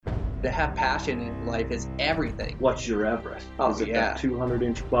To have passion in life is everything. What's your Everest? Oh, Is it yeah. that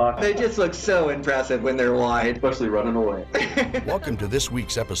 200-inch box? They just look so impressive when they're wide. Especially running away. Welcome to this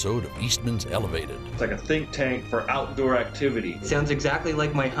week's episode of Eastman's Elevated. It's like a think tank for outdoor activity. Sounds exactly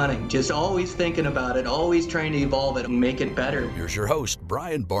like my hunting. Just always thinking about it, always trying to evolve it and make it better. Here's your host,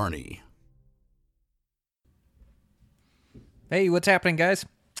 Brian Barney. Hey, what's happening, guys?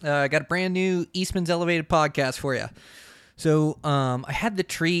 I got a brand new Eastman's Elevated podcast for you. So I had the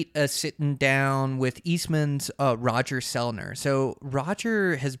treat of sitting down with Eastman's Roger Sellner. So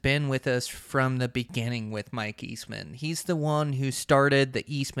Roger has been with us from the beginning with Mike Eastman. He's the one who started the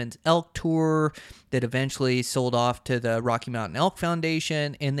Eastman's Elk Tour that eventually sold off to the Rocky Mountain Elk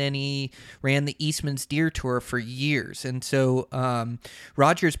Foundation, and then he ran the Eastman's Deer Tour for years. And so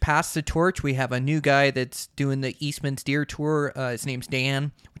Roger's passed the torch. We have a new guy that's doing the Eastman's Deer Tour. His name's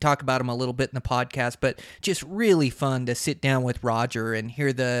Dan. We talk about him a little bit in the podcast, but just really fun to sit down with Roger and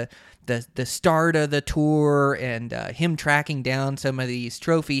hear the start of the tour and him tracking down some of these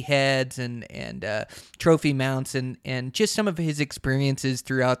trophy heads and trophy mounts and just some of his experiences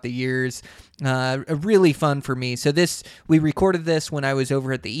throughout the years. Really fun for me. So we recorded this when I was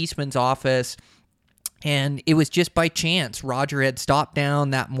over at the Eastman's office. And it was just by chance. Roger had stopped down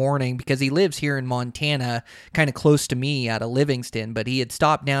that morning because he lives here in Montana, kind of close to me out of Livingston. But he had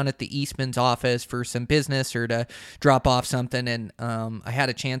stopped down at the Eastman's office for some business or to drop off something. And I had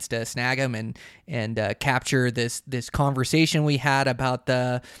a chance to snag him and capture this conversation we had about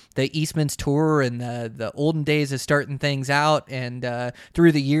the Eastman's tour and the olden days of starting things out. And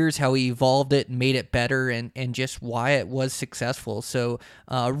through the years, how he evolved it and made it better and just why it was successful. So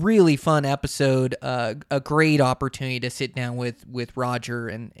really fun episode. A great opportunity to sit down with Roger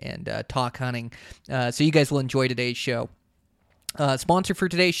and talk hunting. So you guys will enjoy today's show. Sponsor for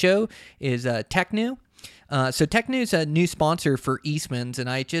today's show is Tecnu. So Tecnu is a new sponsor for Eastman's, and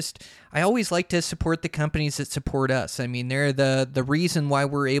I always like to support the companies that support us. I mean, they're the reason why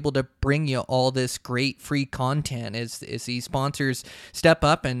we're able to bring you all this great free content is these sponsors step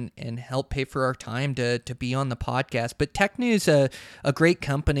up and help pay for our time to be on the podcast. But Tecnu is a great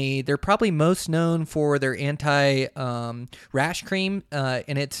company. They're probably most known for their anti rash cream,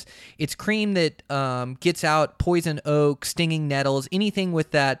 and it's cream that gets out poison oak, stinging nettles, anything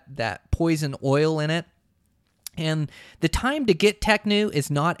with that poison oil in it. And the time to get Tecnu is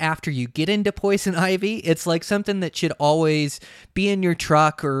not after you get into poison ivy. It's like something that should always be in your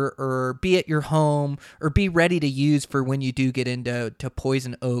truck or be at your home or be ready to use for when you do get into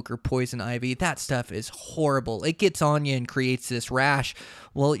poison oak or poison ivy. That stuff is horrible. It gets on you and creates this rash.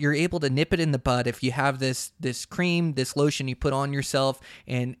 Well, you're able to nip it in the bud if you have this cream, this lotion you put on yourself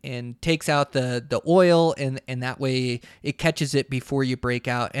and takes out the oil and that way it catches it before you break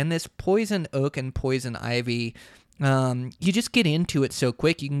out. And this poison oak and poison ivy, you just get into it so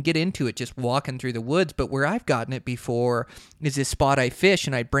quick. You can get into it just walking through the woods. But where I've gotten it before is this spot I fish,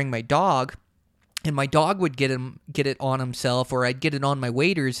 and I'd bring my dog, and my dog would get it on himself, or I'd get it on my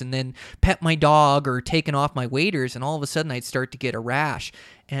waders and then pet my dog or taking off my waders, and all of a sudden I'd start to get a rash.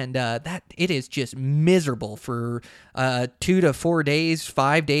 And that it is just miserable for 2 to 4 days,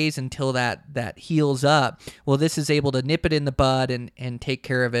 5 days until that heals up. Well, this is able to nip it in the bud and take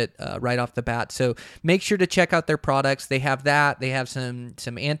care of it right off the bat. So make sure to check out their products. They have that. They have some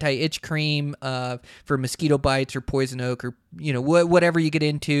anti-itch cream for mosquito bites or poison oak or whatever you get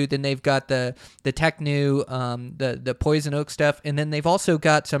into. Then they've got the Tecnu, the poison oak stuff, and then they've also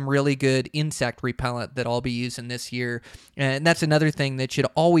got some really good insect repellent that I'll be using this year. And that's another thing that should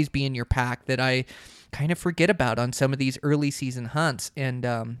always be in your pack that I kind of forget about on some of these early season hunts. And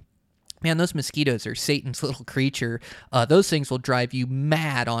man, those mosquitoes are Satan's little creature. Those things will drive you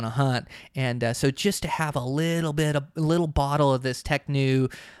mad on a hunt. And so just to have a little bottle of this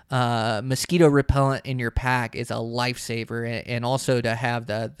Tecnu mosquito repellent in your pack is a lifesaver. And also to have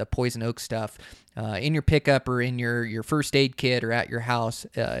the poison oak stuff in your pickup or in your first aid kit or at your house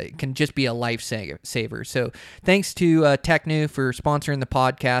can just be a lifesaver. So thanks to Tecnu for sponsoring the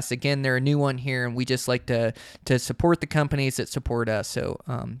podcast. Again, they're a new one here, and we just like to support the companies that support us. So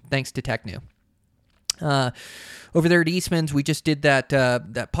thanks to Tecnu. Over there at Eastman's, we just did that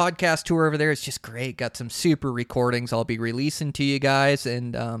podcast tour over there. It's just great. Got some super recordings I'll be releasing to you guys,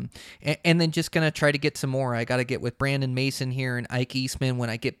 and then just gonna try to get some more. I got to get with Brandon Mason here and Ike Eastman when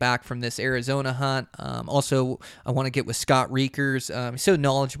I get back from this Arizona hunt. Also, I want to get with Scott Reekers. He's so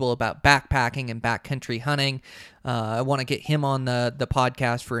knowledgeable about backpacking and backcountry hunting. I want to get him on the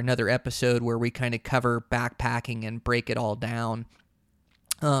podcast for another episode where we kind of cover backpacking and break it all down.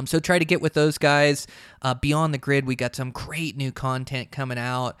 So try to get with those guys. Beyond the Grid, we got some great new content coming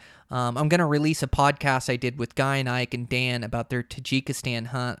out. I'm going to release a podcast I did with Guy and Ike and Dan about their Tajikistan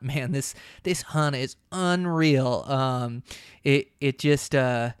hunt. Man, this hunt is unreal.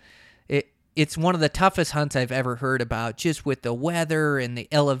 It's one of the toughest hunts I've ever heard about, just with the weather and the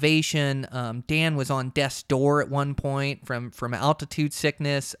elevation. Dan was on death's door at one point from altitude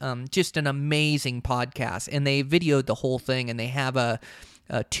sickness. Just an amazing podcast, and they videoed the whole thing, and they have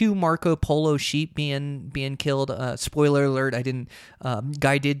two Marco Polo sheep being killed. Spoiler alert!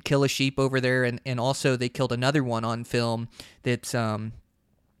 Guy did kill a sheep over there, and also they killed another one on film. That's I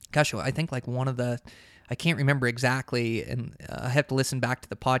think like one of the, I can't remember exactly, and I have to listen back to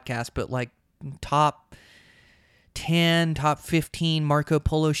the podcast, but like top 10, top 15 Marco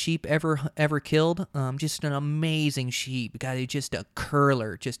Polo sheep ever killed. Just an amazing sheep. Just a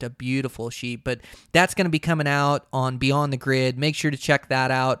curler, just a beautiful sheep. But that's going to be coming out on Beyond the Grid. Make sure to check that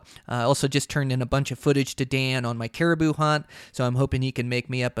out. Also just turned in a bunch of footage to Dan on my caribou hunt, so I'm hoping he can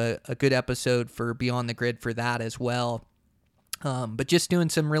make me up a good episode for Beyond the Grid for that as well. But just doing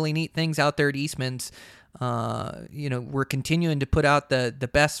some really neat things out there at Eastman's. We're continuing to put out the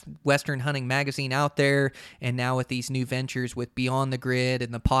best Western hunting magazine out there, and now with these new ventures with Beyond the Grid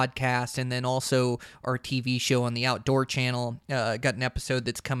and the podcast, and then also our TV show on the Outdoor Channel. Got an episode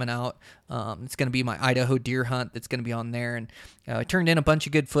that's coming out. It's going to be my Idaho deer hunt that's going to be on there, and I turned in a bunch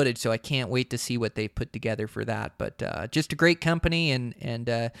of good footage, so I can't wait to see what they put together for that. But just a great company, and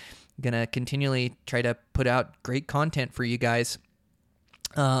going to continually try to put out great content for you guys.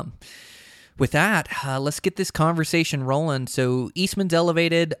 With that, let's get this conversation rolling. So Eastman's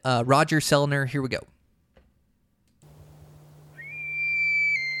Elevated, Roger Sellner, here we go.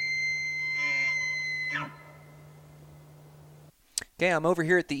 Okay, I'm over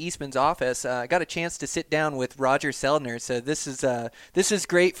here at the Eastman's office. I got a chance to sit down with Roger Sellner, so this is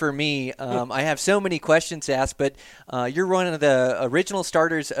great for me. I have so many questions to ask, but you're one of the original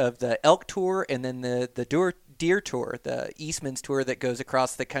starters of the elk tour, and then the deer tour, the Eastman's tour that goes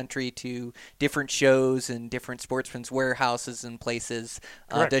across the country to different shows and different sportsmen's warehouses and places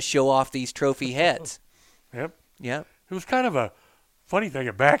to show off these trophy heads. Yep. Yep. It was kind of a funny thing.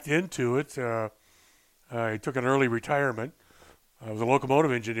 I backed into it. I took an early retirement. I was a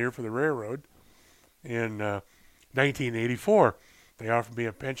locomotive engineer for the railroad. In 1984, they offered me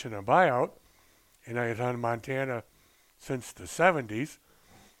a pension and buyout, and I had hunted Montana since the 70s.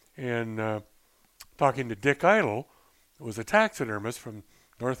 And talking to Dick Idle, who was a taxidermist from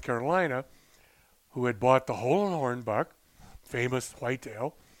North Carolina, who had bought the hole and horn buck, famous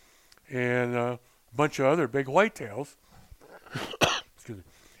whitetail, and a bunch of other big whitetails. Excuse me.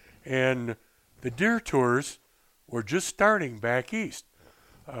 And the deer tours were just starting back east,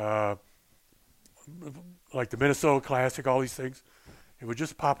 like the Minnesota Classic, all these things. It was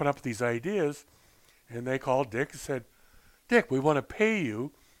just popping up these ideas, and they called Dick and said, "Dick, we want to pay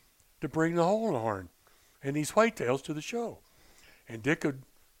you to bring the hole and horn and these whitetails to the show." And Dick had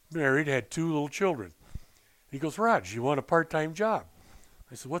married, had 2 little children. He goes, "Raj, you want a part-time job?"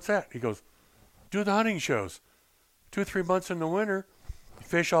 I said, "What's that?" He goes, "Do the hunting shows. 2 or 3 months in the winter, you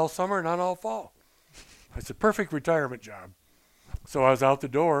fish all summer, not all fall." I said, "Perfect retirement job." So I was out the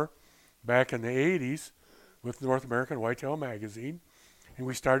door back in the 80s with North American Whitetail Magazine, and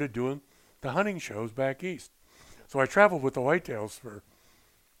we started doing the hunting shows back east. So I traveled with the whitetails for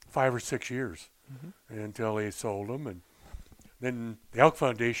 5 or 6 years until they sold them. And then the Elk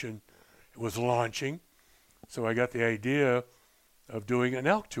Foundation was launching, so I got the idea of doing an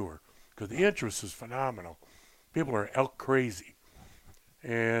elk tour because the interest is phenomenal. People are elk crazy.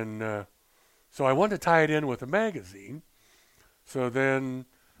 And so I wanted to tie it in with a magazine. So then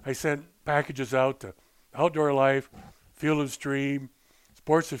I sent packages out to Outdoor Life, Field and Stream,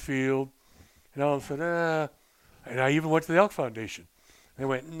 Sports Afield, and all of a sudden, and I even went to the Elk Foundation. They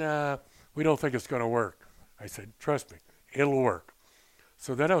went, "Nah, we don't think it's going to work." I said, "Trust me, it'll work."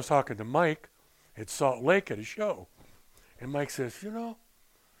 So then I was talking to Mike at Salt Lake at a show. And Mike says,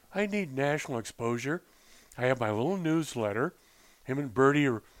 "I need national exposure. I have my little newsletter. Him and Bertie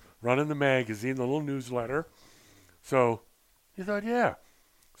are running the magazine, the little newsletter." So he thought, yeah.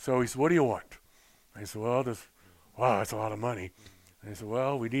 So he said, "What do you want?" I said, "Well, that's a lot of money." And he said,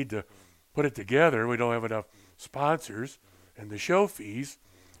 "Well, we need to put it together. We don't have enough sponsors, and the show fees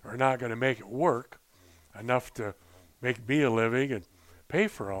are not going to make it work enough to make me a living and pay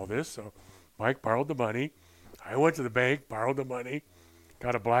for all this." So Mike borrowed the money. I went to the bank, borrowed the money,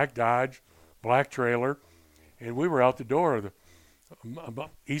 got a black Dodge, black trailer, and we were out the door of the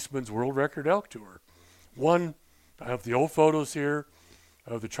Eastman's World Record Elk Tour. I have the old photos here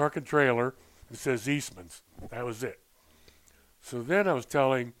of the truck and trailer. It says Eastman's. That was it. So then I was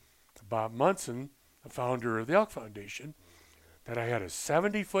telling Bob Munson, the founder of the Elk Foundation, that I had a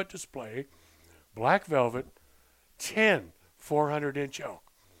 70-foot display, black velvet, 10 400-inch elk.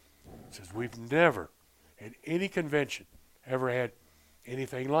 He says, we've never at any convention ever had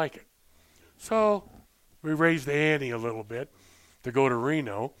anything like it. So we raised the ante a little bit to go to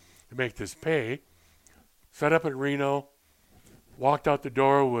Reno to make this pay. Set up at Reno, walked out the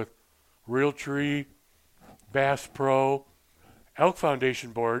door with Realtree, Bass Pro, Elk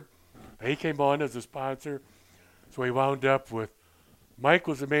Foundation Board. He came on as a sponsor. So we wound up with Mike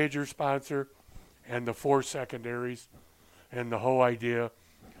was a major sponsor and the 4 secondaries, and the whole idea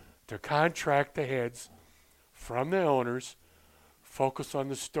to contract the heads from the owners, focus on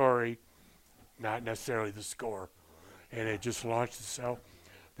the story, not necessarily the score. And it just launched itself.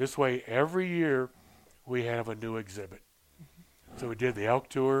 This way, every year we have a new exhibit. So we did the elk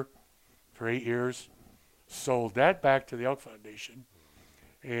tour for 8 years, sold that back to the Elk Foundation,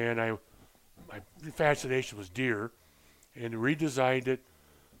 and my fascination was deer, and redesigned it,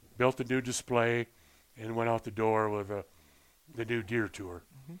 built a new display, and went out the door with the new deer tour.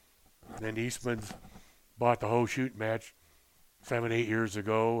 And then Eastman's bought the whole shoot match 7-8 years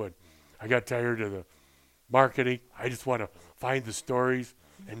ago, and I got tired of the marketing. I just want to find the stories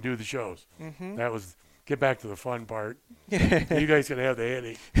and do the shows. That was get back to the fun part. You guys can have the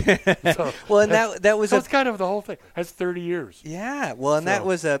headache. So Well, and that was that's kind of the whole thing. That's 30 years. Yeah, well, and that So-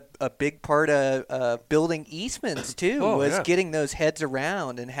 was a big part of building Eastman's too, Oh, was yeah. getting those heads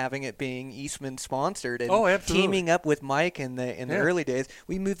around and having it being Eastman sponsored and Oh, absolutely. teaming up with Mike in the Yeah. early days.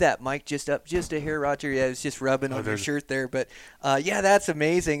 We moved that mic just up just a hair, Roger. Yeah, it was just rubbing on your there's- shirt there, but yeah, that's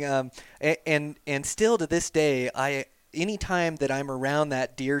amazing. And still to this day, anytime that I'm around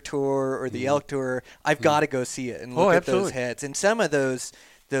that deer tour or the elk tour, I've got to go see it and look at those absolutely. heads. And some of those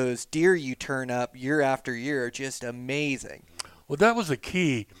deer you turn up year after year are just amazing. Well, that was the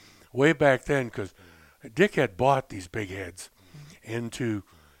key way back then, because Dick had bought these big heads. And to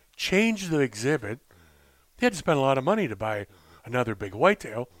change the exhibit, he had to spend a lot of money to buy another big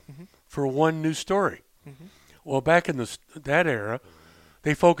whitetail for one new story. Well, back in that era,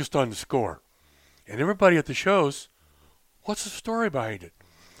 they focused on the score. And everybody at the shows, what's the story behind it?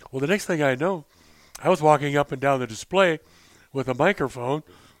 Well, the next thing I know, I was walking up and down the display with a microphone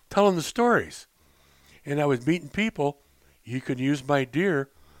telling the stories. And I was meeting people. You can use my deer,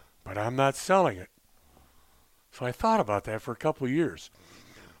 but I'm not selling it. So I thought about that for a couple of years.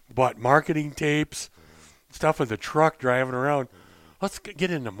 Bought marketing tapes, stuff in the truck driving around. Let's get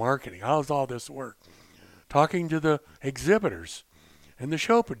into marketing. How does all this work? Talking to the exhibitors and the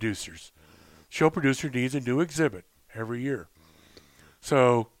show producers. Show producer needs a new exhibit every year.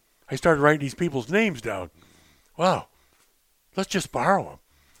 So I started writing these people's names down. Wow, let's just borrow them.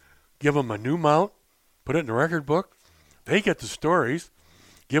 Give them a new mount, put it in the record book. They get the stories,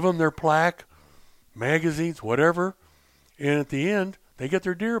 give them their plaque, magazines, whatever, and at the end, they get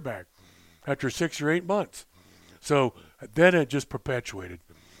their deer back after 6 or 8 months. So then it just perpetuated.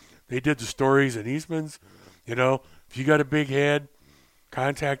 They did the stories in Eastman's. You know, if you got a big head,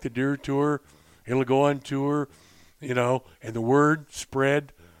 contact the deer tour. It'll go on tour, you know, and the word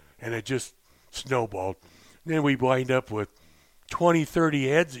spread, and it just snowballed. And then we wind up with 20, 30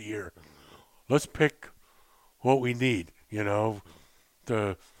 heads a year. Let's pick what we need, you know.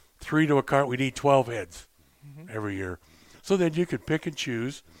 The 3 to a cart, we need 12 heads every year. So then you could pick and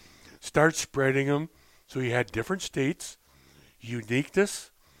choose, start spreading them so you had different states,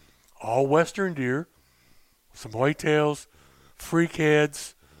 uniqueness, all western deer, some whitetails, freak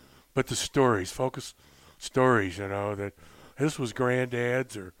heads, but the stories, focus stories, you know, that this was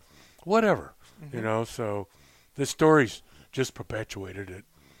granddad's or whatever, you know. So the stories just perpetuated it.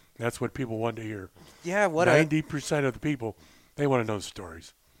 That's what people want to hear. Yeah, 90% of the people, they want to know the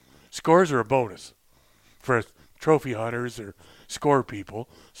stories. Scores are a bonus for trophy hunters or score people,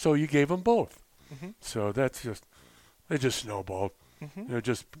 so you gave them both. So that's just, it just snowballed. They're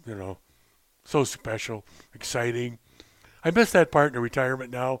just, you know, so special, exciting. I miss that part in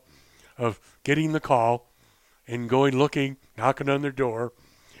retirement now of getting the call and going looking, knocking on their door,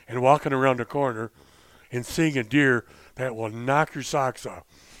 and walking around the corner and seeing a deer that will knock your socks off.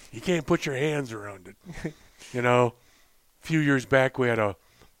 You can't put your hands around it. You know, a few years back we had a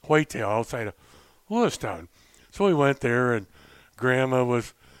whitetail outside of Lewistown. So we went there and Grandma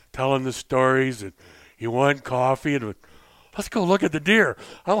was telling the stories and you want coffee and let's go look at the deer.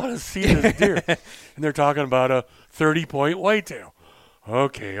 I want to see this deer. And they're talking about a 30-point whitetail.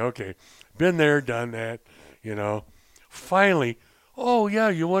 Okay. Been there, done that, you know. Finally, oh, yeah,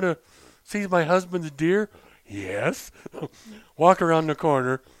 you want to see my husband's deer? Yes. Walk around the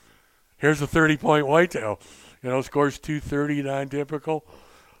corner. Here's a 30-point whitetail. scores 230 non-typical.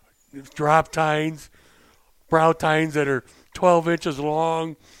 Drop tines, brow tines that are 12 inches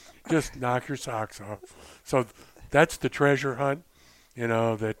long, just knock your socks off. So that's the treasure hunt,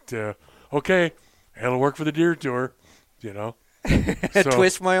 okay, that'll work for the deer tour, So,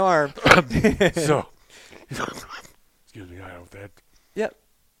 Twist my arm. so, excuse me, I don't know that. Yep.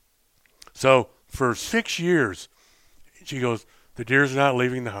 So for 6 years, she goes, the deer's not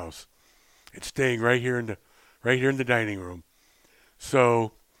leaving the house. It's staying right here in the dining room.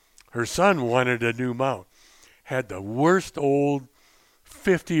 So her son wanted a new mount. Had the worst old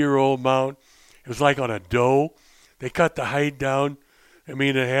 50-year-old mount. It was like on a doe. They cut the hide down. I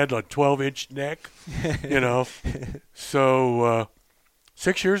mean, it had a 12-inch neck, So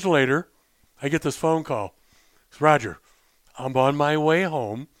 6 years later, I get this phone call. It's Roger, I'm on my way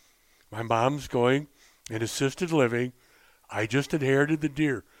home. My mom's going in assisted living. I just inherited the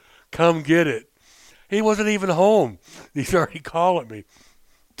deer. Come get it. He wasn't even home. He's already calling me.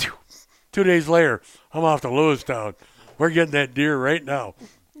 2 days later, I'm off to Lewistown. We're getting that deer right now.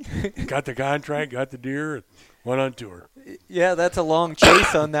 Got the contract, got the deer, and went on tour. Yeah, that's a long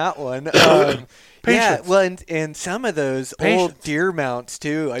chase on that one. Yeah, well, and some of those old deer mounts,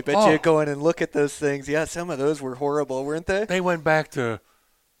 too. I bet you go in and look at those things. Yeah, some of those were horrible, weren't they? They went back to,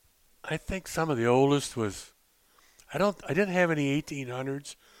 I think some of the oldest was, I didn't have any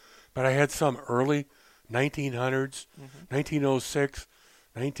 1800s, but I had some early 1900s, 1906,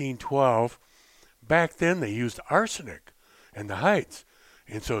 1912. Back then they used arsenic in the hides.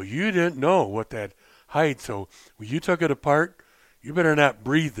 And so you didn't know what that hide. So when you took it apart, you better not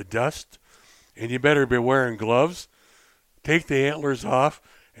breathe the dust, and you better be wearing gloves. Take the antlers off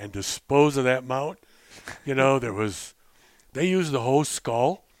and dispose of that mount. They used the whole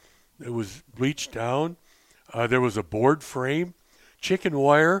skull. It was bleached down. There was a board frame, chicken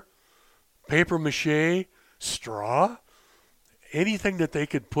wire, paper mache, straw, anything that they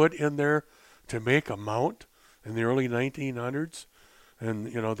could put in there to make a mount in the early 1900s, and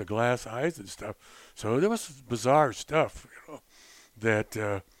the glass eyes and stuff. So there was bizarre stuff, that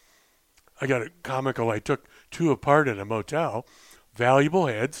I got it comical. I took two apart in a motel, valuable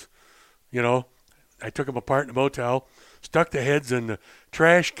heads. I took them apart in a motel, stuck the heads in the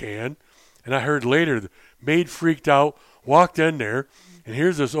trash can, and I heard later the maid freaked out, walked in there, and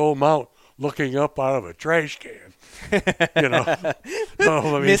here's this old mount looking up out of a trash can.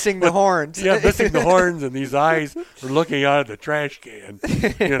 Missing the horns. Yeah, missing the horns, and these eyes were looking out of the trash can.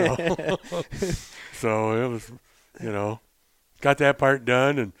 So it was, got that part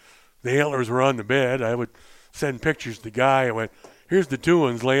done, and the antlers were on the bed. I would send pictures to the guy. I went, here's the two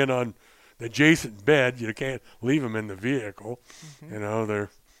ones laying on the adjacent bed. You can't leave them in the vehicle. They're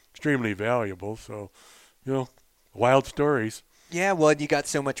extremely valuable. So, wild stories. Yeah, well, you got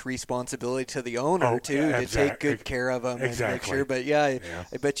so much responsibility to the owner, too, to take good care of them and make sure. But, I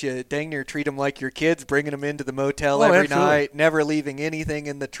bet you dang near treat them like your kids, bringing them into the motel every night, never leaving anything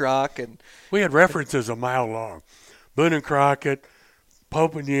in the truck. And we had references a mile long. Boone and Crockett,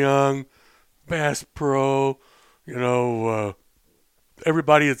 Pope and Young, Bass Pro,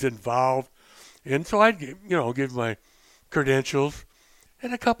 everybody that's involved. And so I'd, give my credentials.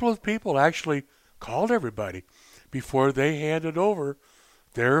 And a couple of people actually called everybody before they handed over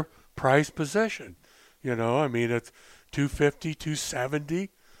their prized possession. It's $250, $270,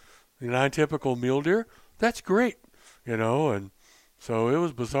 the non-typical mule deer. That's great, and so it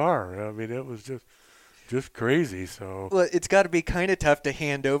was bizarre. I mean, it was just crazy. So well, it's got to be kind of tough to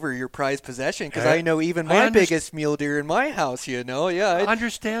hand over your prized possession, because I know even my biggest mule deer in my house,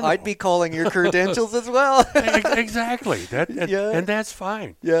 understandable. I'd be calling your credentials as well. Exactly. And that's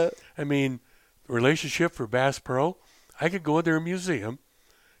fine. Yeah. I mean, relationship for Bass Pro, I could go in their museum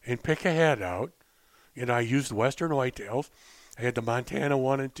and pick a head out. I used Western whitetails. I had the Montana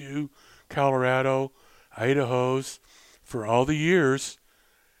 1 and 2, Colorado, Idaho's for all the years,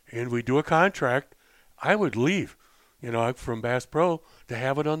 and we do a contract. I would leave, from Bass Pro to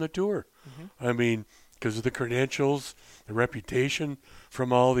have it on the tour. I mean, because of the credentials, the reputation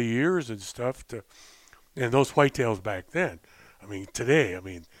from all the years and stuff. And those whitetails back then, I mean, today,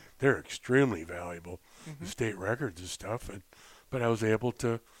 they're extremely valuable, the state records and stuff. But I was able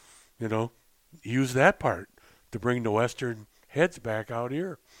to, use that part to bring the Western heads back out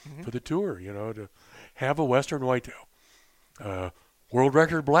here for the tour, to have a Western whitetail. World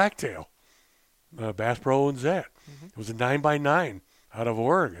record blacktail. Bass Pro owns that. It was a 9x9 out of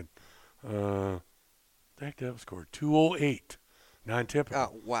Oregon. I think that was scored 208, non-typical.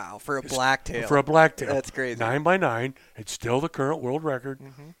 Oh, wow, for a blacktail. For a blacktail. That's crazy. 9x9. It's still the current world record,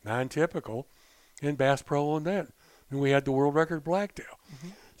 non-typical, and Bass Pro owned that. And we had the world record blacktail.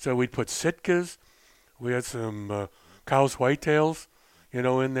 So we'd put Sitkas, We had some Cow's whitetails,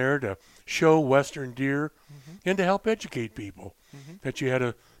 in there to show western deer and to help educate people that you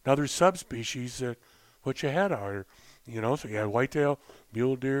had another subspecies that what you had out here. So you had whitetail,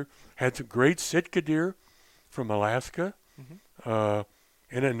 mule deer, had some great Sitka deer from Alaska, and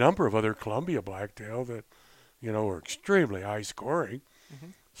a number of other Columbia blacktail that, were extremely high scoring.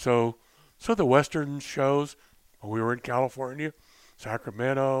 So the western shows, when we were in California,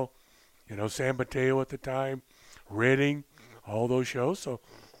 Sacramento, San Mateo at the time, Redding, all those shows. So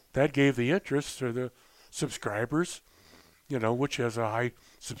that gave the interest to the subscribers, which has a high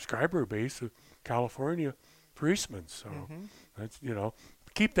subscriber base of California for Eastman. So that's,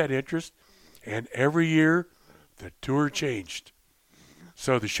 keep that interest. And every year the tour changed.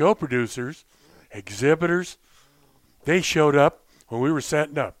 So the show producers, exhibitors, they showed up when we were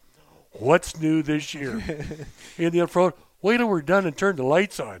setting up. What's new this year? In the front, wait till we're done and turn the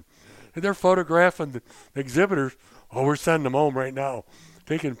lights on. And they're photographing the exhibitors. Oh, we're sending them home right now,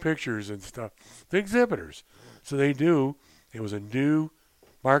 taking pictures and stuff. The exhibitors. So they knew it was a new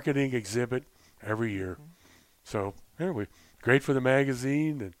marketing exhibit every year. So anyway, great for the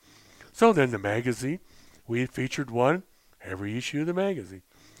magazine. And so then the magazine, we featured one every issue of the magazine.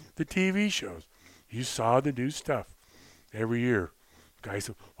 The TV shows, you saw the new stuff every year. Guy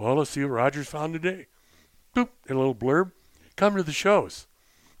said, well, let's see what Rogers found today. Boop, and a little blurb. Come to the shows.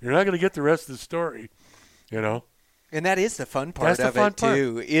 You're not going to get the rest of the story, And that is the fun part That's the of fun it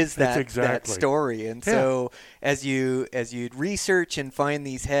too, part. is that Exactly. that story. And so as you'd research and find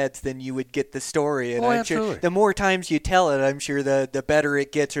these heads, then you would get the story. And I'm sure absolutely. the more times you tell it, I'm sure the better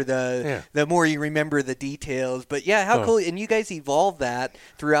it gets, or the more you remember the details. But yeah, how cool! And you guys evolved that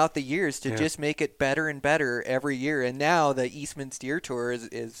throughout the years to just make it better and better every year. And now the Eastman's Deer Tour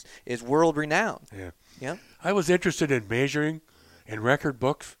is world renowned. Yeah. I was interested in measuring in record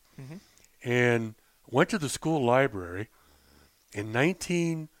books and went to the school library in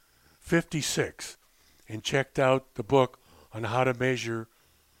 1956 and checked out the book on how to measure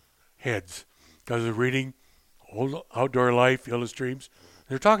heads. Because I was reading Old Outdoor Life, Field and Streams.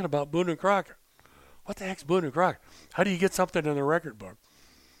 They're talking about Boone and Crockett. What the heck's Boone and Crockett? How do you get something in a record book?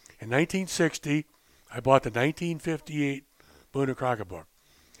 In 1960, I bought the 1958 Boone and Crockett book.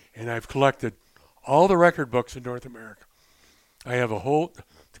 And I've collected all the record books in North America. I have the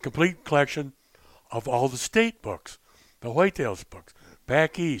complete collection of all the state books, the Whitetails books,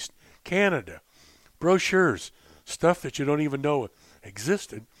 back east, Canada, brochures, stuff that you don't even know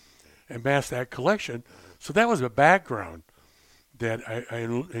existed, and amassed that collection. So that was a background that I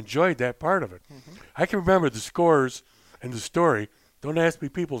enjoyed that part of it. I can remember the scores and the story. Don't ask me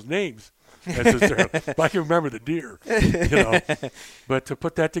people's names necessarily, but I can remember the deer, But to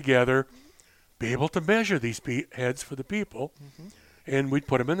put that together, be able to measure these heads for the people, and we'd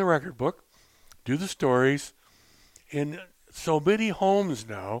put them in the record book, do the stories, and so many homes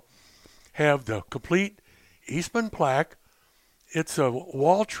now have the complete Eastman plaque. It's a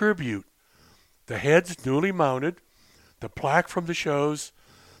wall tribute. The heads newly mounted, the plaque from the shows,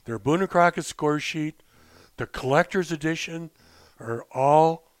 their Boone and Crockett score sheet, the collector's edition are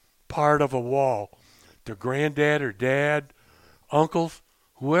all part of a wall. The granddad or dad, uncles,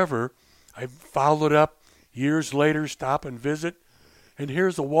 whoever, I followed up years later, stop and visit, and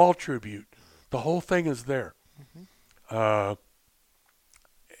here's a wall tribute. The whole thing is there. A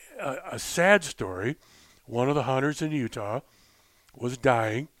sad story, one of the hunters in Utah was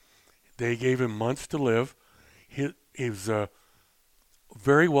dying. They gave him months to live. He was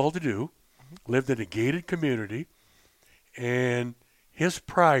very well-to-do, lived in a gated community, and his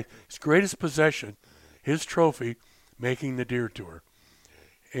pride, his greatest possession, his trophy, making the deer tour.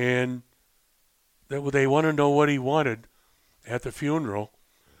 And they want to know what he wanted at the funeral,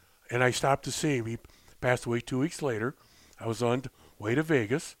 and I stopped to see him. He passed away 2 weeks later. I was on the way to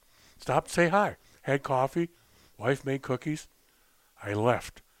Vegas, stopped to say hi, had coffee, wife made cookies. I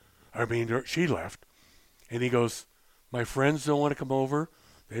left. She left. And he goes, my friends don't want to come over.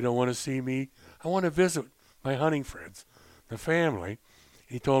 They don't want to see me. I want to visit my hunting friends, the family.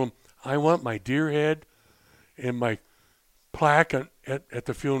 He told them, I want my deer head and my plaque at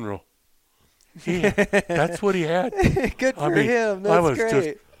the funeral. That's what he had. Good for him. That's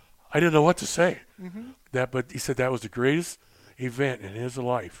great. I didn't know what to say. But he said that was the greatest event in his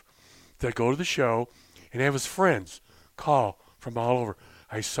life. To go to the show and have his friends call from all over.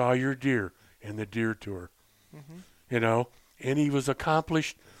 I saw your deer in the deer tour. And he was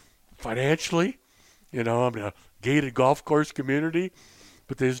accomplished financially, in a gated golf course community,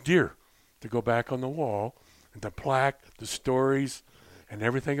 but there's deer to go back on the wall, and the plaque, the stories, and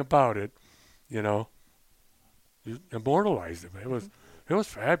everything about it, you immortalized him. It was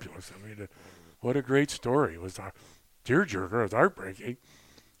fabulous. what a great story. It was a tearjerker. It was heartbreaking.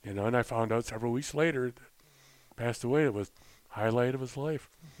 And I found out several weeks later that passed away. It was highlight of his life,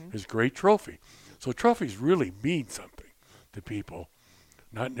 his great trophy. So trophies really mean something to people.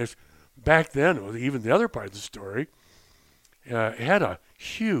 Not just back then. It was even the other part of the story. It had a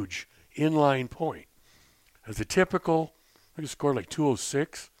huge inline point. As a typical, I think it scored like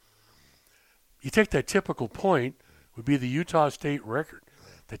 206. You take that typical point, would be the Utah State record.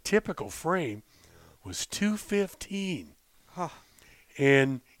 The typical frame was 215. Huh.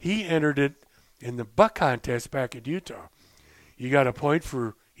 And he entered it in the buck contest back in Utah. You got a point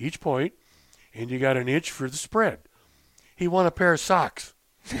for each point, and you got an inch for the spread. He won a pair of socks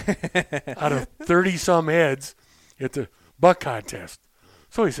out of 30-some heads at the buck contest.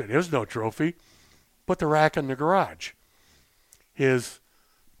 So he said, there's no trophy. Put the rack in the garage. His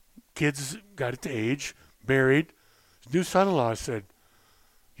kids got it to age, married. His new son-in-law said,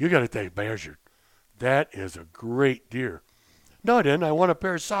 you got to take measured. That is a great deer. No, I didn't. I want a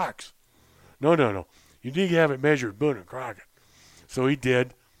pair of socks. No. You need to have it measured, Boone and Crockett. So he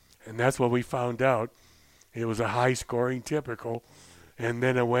did, and that's what we found out. It was a high-scoring typical, and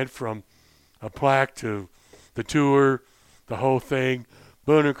then it went from a plaque to the tour, the whole thing,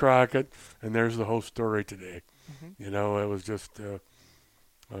 Boone and Crockett, and there's the whole story today. It was just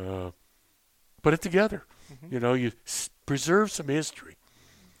put it together. You preserve some history,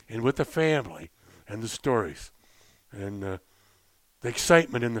 and with the family and the stories and the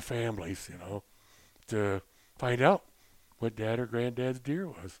excitement in the families, to find out what dad or granddad's deer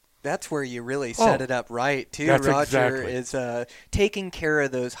was. That's where you really set it up right, too, that's Roger, exactly. is taking care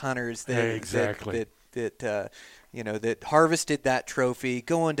of those hunters that harvested that trophy,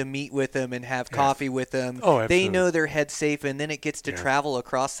 going to meet with them and have coffee with them. Oh, absolutely. They know their head's safe, and then it gets to travel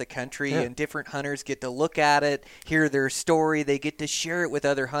across the country, and different hunters get to look at it, hear their story, they get to share it with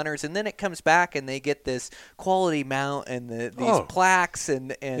other hunters, and then it comes back and they get this quality mount and these plaques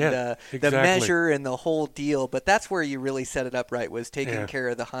and the measure and the whole deal. But that's where you really set it up right, was taking care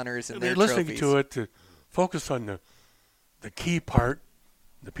of the hunters and their listening trophies. to it, to focus on the key part,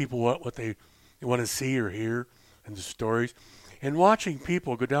 the people what they want to see or hear, and the stories, and watching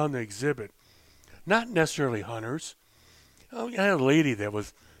people go down the exhibit, not necessarily hunters. I had a lady that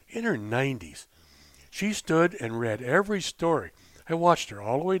was in her 90s. She stood and read every story. I watched her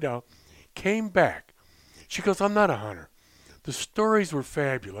all the way down, came back. She goes, I'm not a hunter. The stories were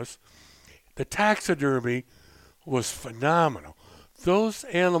fabulous. The taxidermy was phenomenal. Those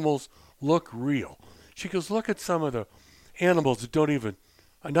animals look real. She goes, look at some of the animals that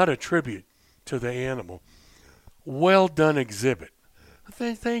are not a tribute to the animal. Well done exhibit.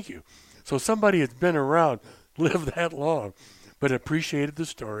 Thank you. So somebody that's been around, lived that long, but appreciated the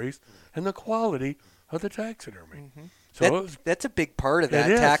stories and the quality of the taxidermy. So that's a big part of that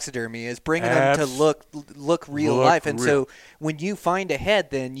taxidermy, is bringing them to look real life. And so when you find a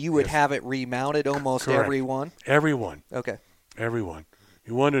head, then you would have it remounted almost every one? Everyone. Okay. Everyone.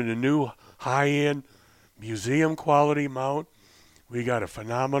 You wanted a new high-end museum quality mount. We got a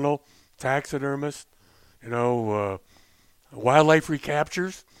phenomenal taxidermist. Wildlife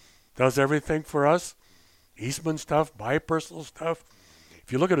Recaptures does everything for us. Eastman stuff, my personal stuff.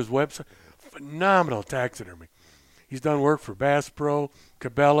 If you look at his website, phenomenal taxidermy. He's done work for Bass Pro,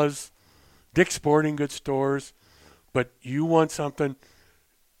 Cabela's, Dick's Sporting Goods stores. But you want something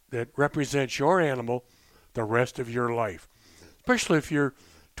that represents your animal the rest of your life, especially if you're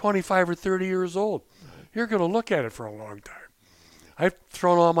 25 or 30 years old. You're going to look at it for a long time. I've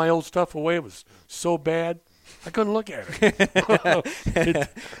thrown all my old stuff away. It was so bad, I couldn't look at it.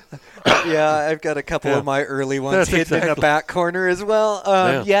 I've got a couple of my early ones hidden in the back corner as well.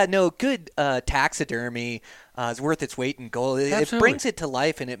 Good taxidermy is worth its weight in gold. It brings it to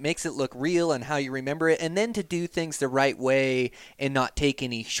life, and it makes it look real and how you remember it. And then to do things the right way and not take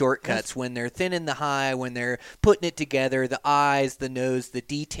any shortcuts when they're thinning the hide, when they're putting it together, the eyes, the nose, the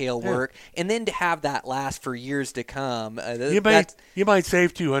detail work, and then to have that last for years to come. You might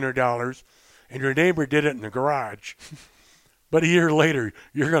save $200, and your neighbor did it in the garage. But a year later,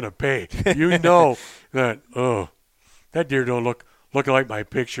 you're going to pay. You know that, that deer don't look like my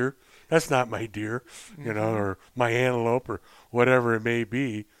picture. That's not my deer, or my antelope or whatever it may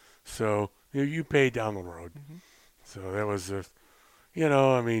be. So you pay down the road. So that was, we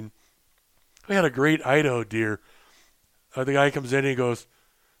had a great Idaho deer. The guy comes in and he goes,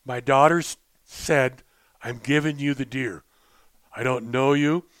 my daughter said, I'm giving you the deer. I don't know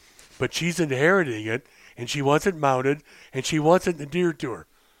you, but she's inheriting it, and she wants it mounted, and she wants it in the deer tour.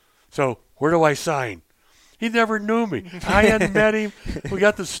 So where do I sign? He never knew me. I hadn't met him. We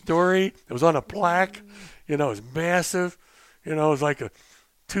got the story. It was on a plaque. It was massive. It was like a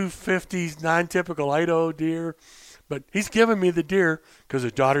 250s, non-typical Idaho deer. But he's giving me the deer because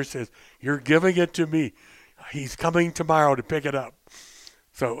his daughter says, "You're giving it to me. He's coming tomorrow to pick it up."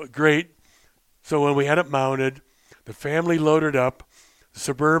 So great. So when we had it mounted, the family loaded up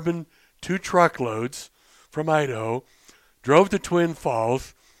Suburban 2 truckloads from Idaho, drove to Twin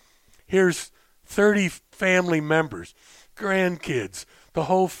Falls. Here's 30 family members, grandkids, the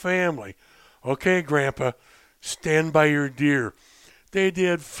whole family. "Okay, Grandpa, stand by your deer." They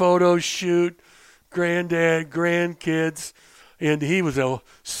did photo shoot, granddad, grandkids, and he was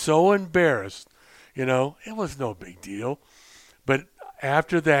so embarrassed. You know, it was no big deal. But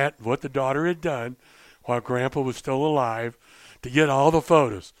after that, what the daughter had done while Grandpa was still alive, to get all the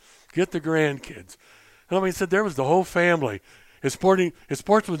photos, get the grandkids. And I mean, he said there was the whole family at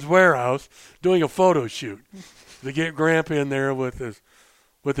Sportsman's Warehouse doing a photo shoot to get Grandpa in there with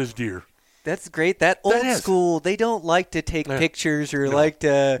his deer. That's great. That old school, they don't like to take pictures or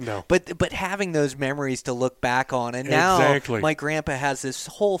but having those memories to look back on. And now my grandpa has this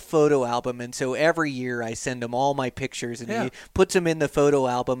whole photo album, and so every year I send him all my pictures, and he puts them in the photo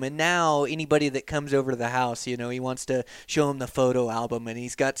album. And now anybody that comes over to the house, you know, he wants to show him the photo album, and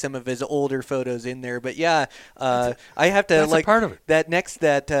he's got some of his older photos in there. But I have to that's like a part of it.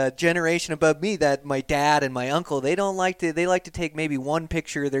 that generation above me, that my dad and my uncle, they like to take maybe one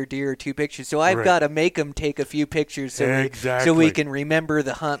picture of their deer or two pictures. So I've got to make them take a few pictures so we can remember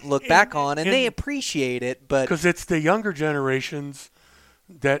the hunt, look back on, and they appreciate it. But because it's the younger generations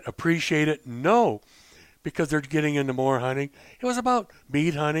that appreciate it, because they're getting into more hunting. It was about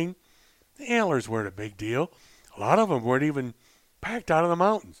meat hunting. The antlers weren't a big deal. A lot of them weren't even packed out of the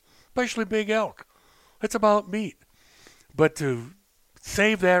mountains, especially big elk. It's about meat. But to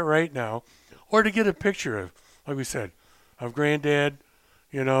save that right now, or to get a picture of, like we said, of Granddad,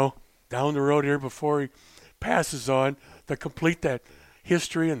 you know, down the road here before he passes on, to complete that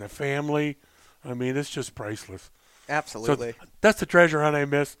history and the family. I mean, it's just priceless. Absolutely. So that's the treasure hunt I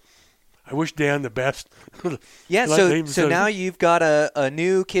miss. I wish Dan the best. Yeah, so now you've got a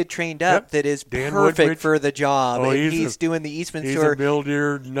new kid trained up that is Dan perfect Woodbridge. for the job. Oh, and he's doing the Eastman he's store. He's a mule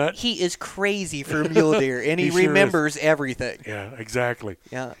deer nut. He is crazy for mule deer, and he sure remembers everything. Yeah, exactly.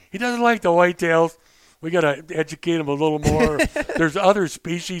 Yeah. He doesn't like the whitetails. We got to educate him a little more. There's other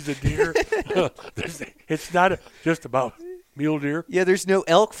species of deer. It's not just about mule deer. Yeah, there's no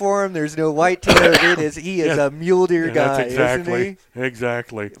elk for him. There's no whitetail. He is a mule deer guy, isn't he?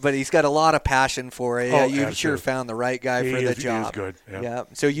 Exactly. But he's got a lot of passion for it. Yeah, you've sure absolutely. found the right guy for the job. He is good. Yeah.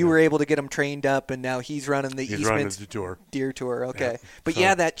 So you were able to get him trained up, and now he's running the Eastman's deer tour. Okay. Yeah. But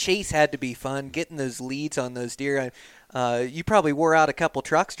that chase had to be fun, getting those leads on those deer. You probably wore out a couple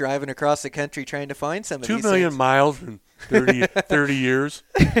trucks driving across the country trying to find some of these 2 million things. miles in 30 years.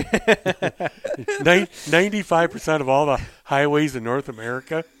 95% of all the highways in North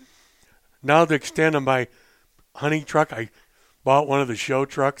America. Now the extent of my hunting truck, I bought one of the show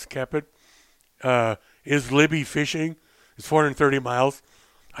trucks, kept it. Is Libby fishing? It's 430 miles.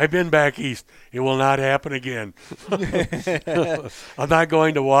 I've been back east. It will not happen again. I'm not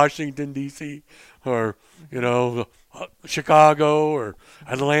going to Washington, D.C. or, Chicago or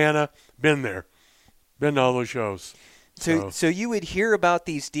Atlanta. Been there. Been to all those shows. So you would hear about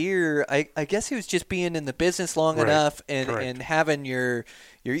these deer. I guess it was just being in the business long enough and having your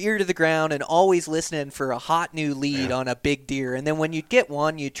ear to the ground and always listening for a hot new lead on a big deer. And then when you'd get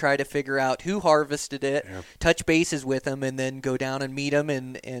one, you'd try to figure out who harvested it, touch bases with them, and then go down and meet them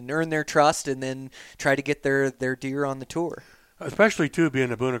and earn their trust, and then try to get their deer on the tour. Especially, too, being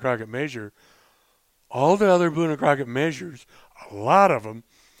the Boone and Crockett Measure. All the other Boone and Crockett Measures, a lot of them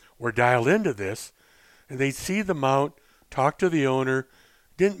were dialed into this, and they'd see the mount, talk to the owner,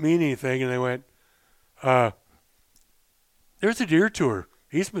 didn't mean anything, and they went, there's a deer tour,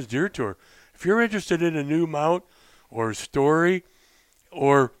 Eastman's Deer Tour. If you're interested in a new mount or a story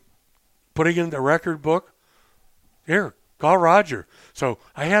or putting in the record book, here, call Roger. So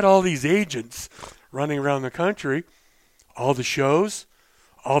I had all these agents running around the country, all the shows,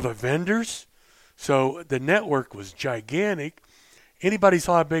 all the vendors. So the network was gigantic. Anybody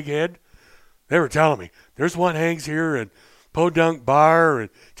saw a big head, they were telling me, there's one hangs here in Podunk Bar and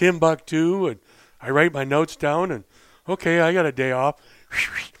Timbuktu, and I write my notes down, and okay, I got a day off.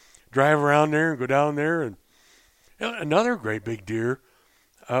 Drive around there and go down there. And another great big deer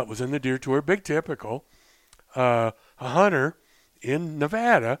was in the deer tour, big typical. A hunter in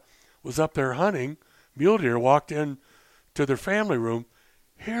Nevada was up there hunting mule deer, walked in to their family room.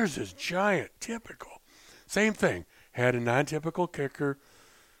 Here's this giant typical. Same thing. Had a non-typical kicker.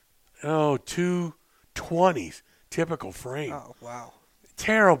 2 20s, typical frame. Oh, wow.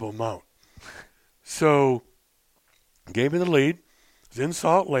 Terrible mount. So gave me the lead. was in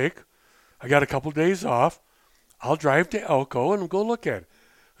Salt Lake. I got a couple days off. I'll drive to Elko and go look at it.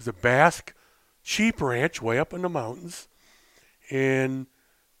 There's a Basque sheep ranch way up in the mountains, and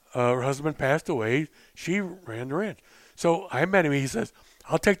her husband passed away. She ran the ranch. So I met him. He says,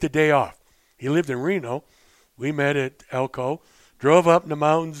 I'll take the day off. He lived in Reno. We met at Elko, drove up in the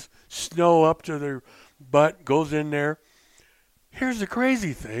mountains, snow up to their butt, goes in there. Here's the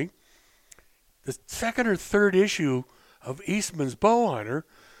crazy thing. The second or third issue of Eastman's Bowhunter,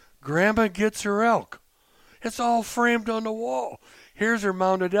 Grandma gets her elk. It's all framed on the wall. Here's her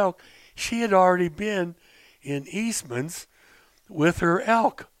mounted elk. She had already been in Eastman's with her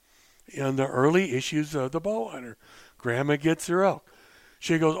elk in the early issues of the Bowhunter. Grandma gets her elk.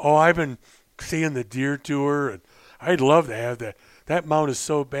 She goes, oh, I've been seeing the deer tour, and I'd love to have that. That mount is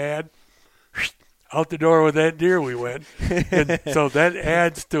so bad. Out the door with that deer we went. And so that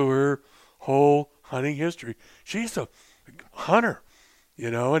adds to her whole hunting history. She's a hunter,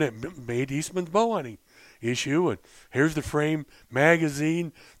 and it made Eastman's bow hunting issue. And here's the frame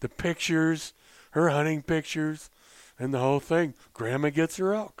magazine, the pictures, her hunting pictures, and the whole thing. Grandma gets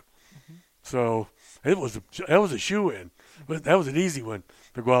her elk. Mm-hmm. So that was a shoe-in. But that was an easy one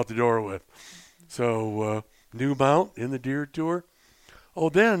to go out the door with. So new mount in the deer tour. Oh,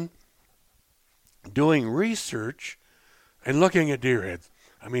 then doing research and looking at deer heads.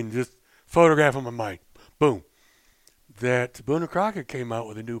 I mean, just photograph them in my mind. Boom. That Boone and Crockett came out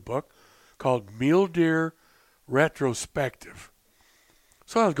with a new book called Mule Deer Retrospective.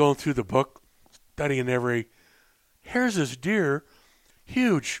 So I was going through the book, studying here's this deer,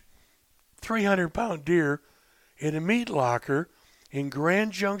 huge, 300-pound deer in a meat locker in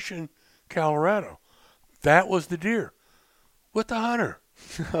Grand Junction, Colorado. That was the deer with the hunter.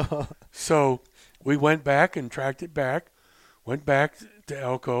 So we went back and tracked it back, went back to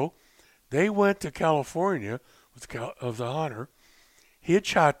Elko. They went to California with the hunter. He had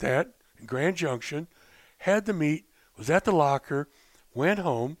shot that in Grand Junction, had the meat, was at the locker, went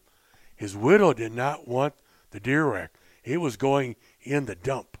home. His widow did not want the deer rack. It was going in the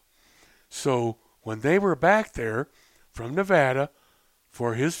dump. So when they were back there from Nevada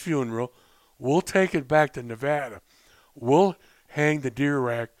for his funeral, we'll take it back to Nevada. We'll hang the deer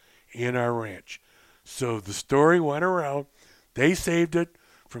rack in our ranch. So the story went around. They saved it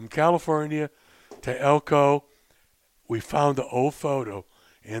from California to Elko. We found the old photo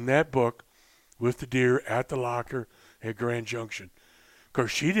in that book with the deer at the locker at Grand Junction. Of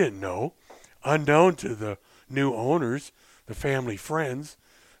course, she didn't know. Unknown to the new owners, the family friends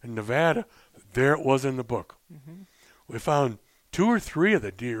in Nevada, there it was in the book. Mm-hmm. We found 2 or 3 of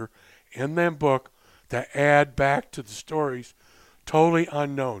the deer in that book that add back to the stories, totally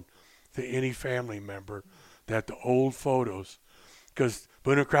unknown to any family member, that the old photos, because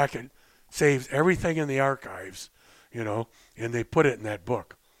Boone and Crockett saves everything in the archives, and they put it in that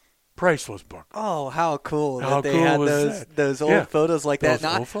book. Priceless book. Oh, how cool how that they cool had was those old photos like that.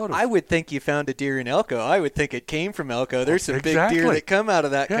 Those old photos. I would think you found a deer in Elko. I would think it came from Elko. There's some big deer that come out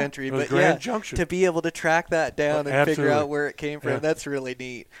of that country. It was but Grand Junction. To be able to track that down and figure out where it came from, that's really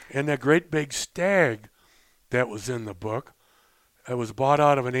neat. And that great big stag that was in the book, it was bought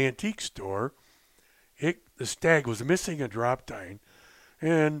out of an antique store. The stag was missing a drop tine,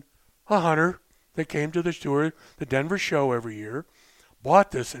 and a hunter that came to the tour, the Denver show every year,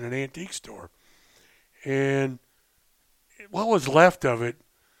 bought this in an antique store. And what was left of it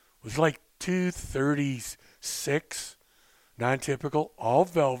was like 236, non-typical, all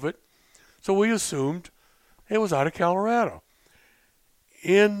velvet. So we assumed it was out of Colorado.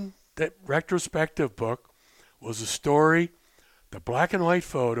 In that retrospective book was a story, the black and white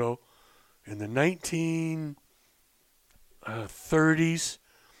photo in the 1930s.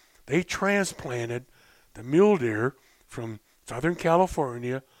 They transplanted the mule deer from Southern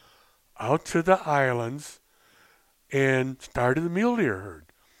California out to the islands and started the mule deer herd.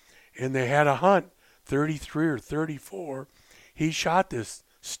 And they had a hunt, 33 or 34. He shot this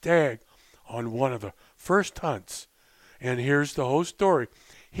stag on one of the first hunts. And here's the whole story.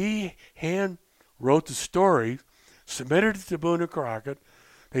 He hand wrote the story, submitted it to Boone and Crockett.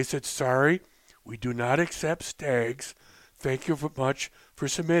 They said, sorry, we do not accept stags. Thank you very much for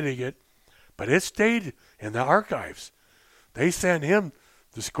submitting it. But it stayed in the archives. They sent him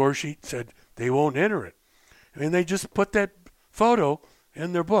the score sheet and said they won't enter it. And they just put that photo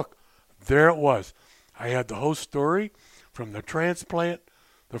in their book. There it was. I had the whole story from the transplant.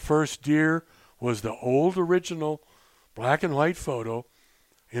 The first deer was the old original black and white photo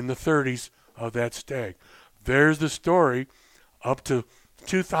in the 30s of that stag. There's the story up to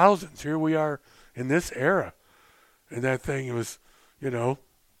 2000s. Here we are in this era. And that thing was,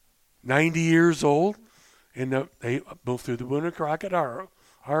 90 years old. And they moved through the Boone and Crockett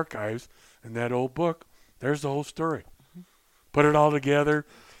archives, and that old book, there's the whole story. Put it all together.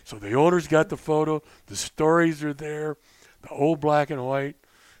 So the owner's got the photo, the stories are there, the old black and white,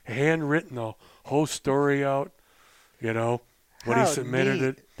 handwritten the whole story out, when How he submitted neat.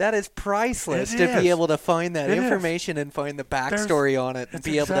 it. That is priceless It to is. be able to find that It is. information and find the backstory on it and it's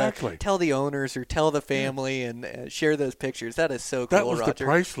be able exactly. to tell the owners or tell the family and share those pictures. That is so cool, That was Roger. the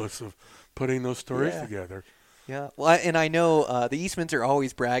priceless of putting those stories Yeah. together. Yeah, well, and I know the Eastmans are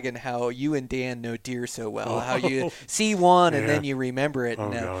always bragging how you and Dan know deer so well. How you see one and Yeah. then you remember it.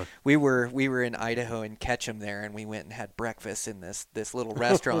 Oh, And God. we were in Idaho and Ketchum there, and we went and had breakfast in this little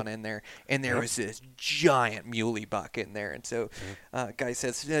restaurant in there, and there was this giant muley buck in there. And so, guy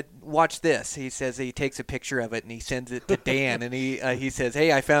says, "Watch this." He says he takes a picture of it and he sends it to Dan, and he says,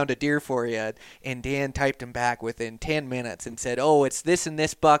 "Hey, I found a deer for you." And Dan typed him back within 10 minutes and said, "Oh, it's this and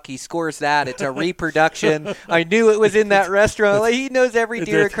this buck. He scores that. It's a reproduction. I knew it was in that restaurant." Like, he knows every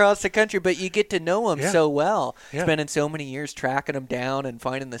deer across the country, but you get to know him so well, spending so many years tracking them down and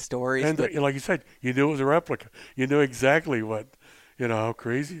finding the stories. And like you said, you knew it was a replica. You knew exactly what, how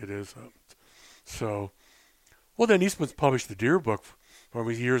crazy it is. So, well, then Eastman's published the deer book for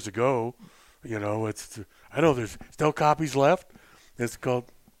me years ago. I know there's still copies left. It's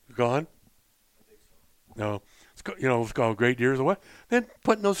called Gone. No, it's called Great Deers Away. Then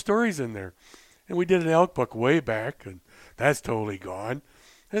putting those stories in there. And we did an elk book way back, and that's totally gone.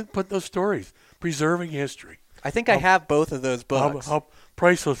 And put those stories, preserving history. I think I have both of those books. How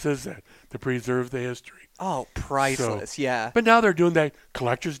priceless is that, to preserve the history? Oh, priceless, yeah. But now they're doing that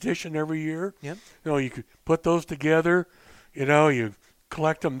collector's edition every year. Yep. You could put those together. You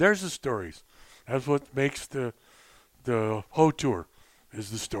collect them. There's the stories. That's what makes the Hoe Tour, is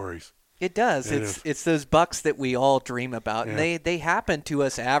the stories. It does. It's those bucks that we all dream about, Yeah. and they happen to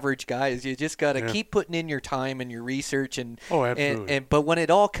us average guys. You just got to keep putting in your time and your research, and absolutely. but when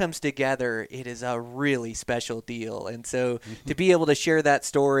it all comes together, it is a really special deal. And so to be able to share that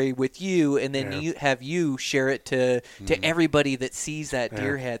story with you, and then you share it to everybody that sees that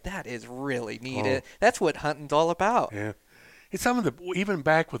deer head, that is really neat. That's what hunting's all about. Yeah, it's some of the, even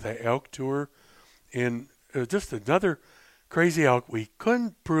back with the elk tour, and just another crazy elk we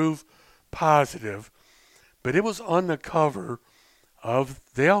couldn't prove positive, but it was on the cover of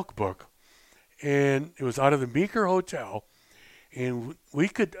the elk book, and it was out of the Meeker Hotel, and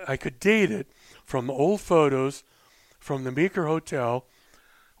I could date it from old photos from the Meeker Hotel.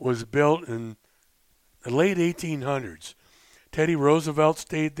 Was built in the late 1800s. Teddy Roosevelt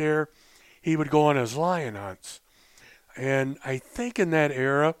stayed there. He would go on his lion hunts, and I think in that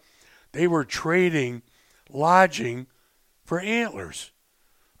era they were trading lodging for antlers.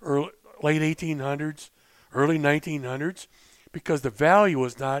 Late 1800s, early 1900s, because the value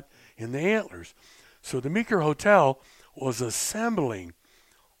was not in the antlers. So the Meeker Hotel was assembling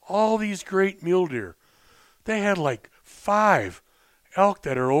all these great mule deer. They had like 5 elk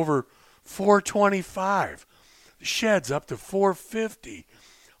that are over 425, sheds up to 450.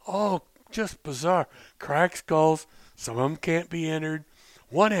 All just bizarre. Cracked skulls, some of them can't be entered.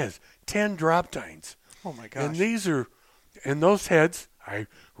 One has 10 drop tines. Oh my gosh. And those heads I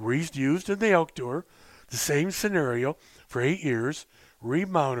used in the elk tour, the same scenario for 8 years,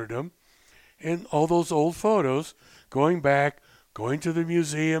 remounted them, and all those old photos, going to the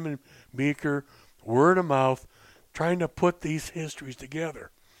museum in Meeker, word of mouth, trying to put these histories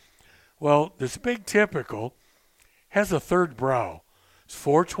together. Well, this big typical has a third brow. It's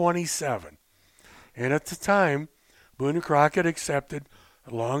 427. And at the time, Boone and Crockett accepted,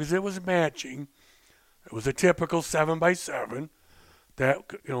 as long as it was matching, it was a typical 7x7, that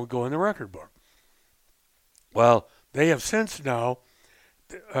go in the record book. Well, they have since now,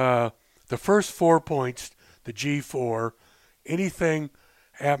 the first 4 points, the G4, anything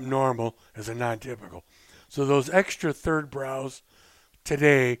abnormal is a non-typical. So those extra third brows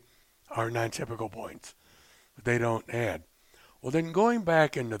today are non-typical points. They don't add. Well, then going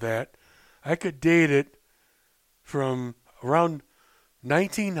back into that, I could date it from around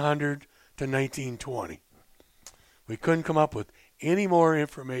 1900 to 1920. We couldn't come up with any more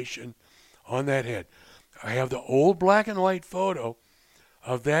information on that head. I have the old black and white photo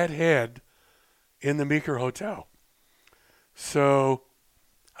of that head in the Meeker Hotel. So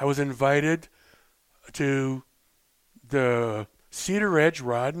I was invited to the Cedar Ridge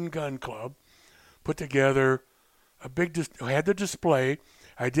Rod and Gun Club, put together a big, had the display.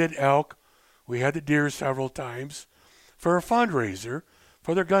 I did elk. We had the deer several times for a fundraiser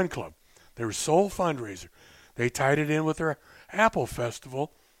for their gun club. Their sole fundraiser. They tied it in with their Apple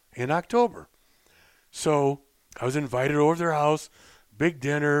Festival in October. So I was invited over to their house, big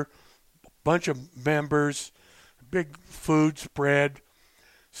dinner, bunch of members, big food spread.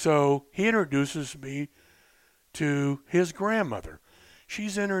 So he introduces me to his grandmother.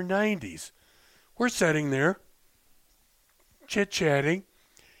 She's in her 90s. We're sitting there, chit-chatting.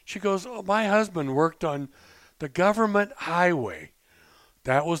 She goes, "Oh, my husband worked on the government highway."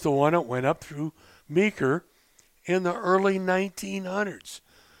 That was the one that went up through Meeker in the early 1900s.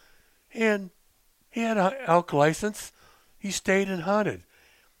 And he had an elk license. He stayed and hunted.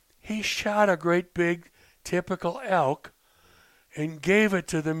 He shot a great big typical elk and gave it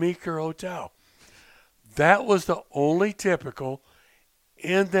to the Meeker Hotel. That was the only typical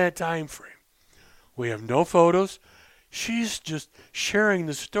in that time frame. We have no photos. She's just sharing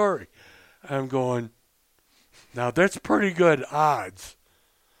the story. I'm going, now that's pretty good odds.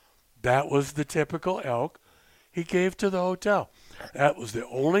 That was the typical elk he gave to the hotel. That was the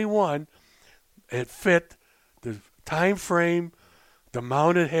only one that fit the time frame, the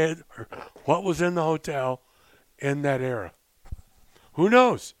mounted head, or what was in the hotel in that era. Who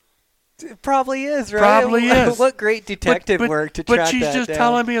knows? It probably is, right? Probably is. What great detective work to track that down. But she's just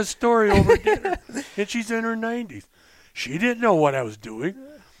telling me a story over dinner, and she's in her 90s. She didn't know what I was doing.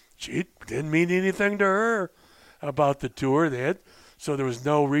 She didn't mean anything to her about the tour they had, so there was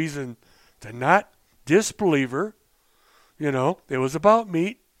no reason to not disbelieve her. You know, it was about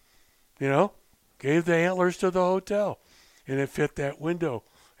meat. You know, gave the antlers to the hotel, and it fit that window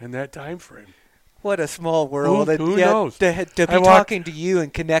and that time frame. What a small world. Who knows? To be talking to you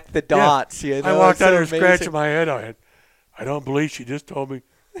and connect the dots. Yeah. You know, I walked out there so scratching my head on it. I don't believe she just told me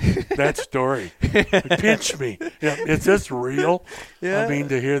that story. It pinched me. Yeah, is this real? Yeah. I mean,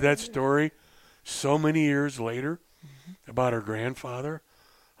 to hear that story so many years later about her grandfather.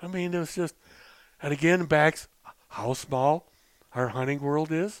 I mean, it was just, and again, back how small our hunting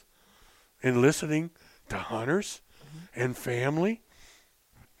world is, and listening to hunters and family.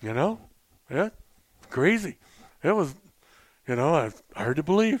 You know, yeah. Crazy. It was, you know, hard to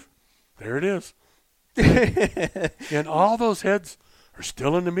believe. There it is. And all those heads are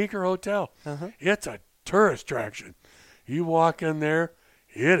still in the Meeker Hotel. It's a tourist attraction. You walk in there,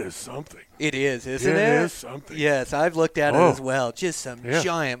 it is something. It is, isn't it? It is something. Yes, I've looked at it as well. Just some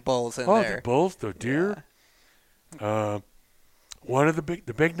giant bulls in there. The bulls, the deer. Yeah. One of the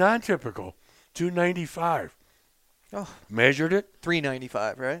big non-typical, 295. Oh. Measured it.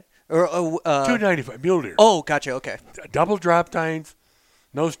 395, right? Or 295, mule deer. Oh, gotcha, okay. Double drop tines,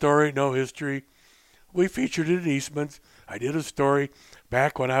 no story, no history. We featured it in Eastman's. I did a story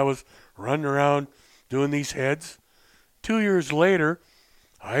back when I was running around doing these heads. 2 years later,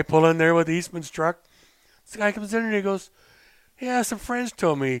 I pull in there with Eastman's truck. This guy comes in and he goes, "Yeah, some friends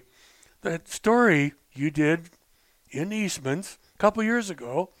told me that story you did in Eastman's a couple years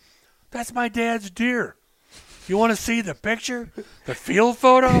ago, that's my dad's deer. You want to see the picture? The field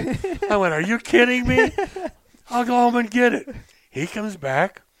photo?" I went, "Are you kidding me? I'll go home and get it." He comes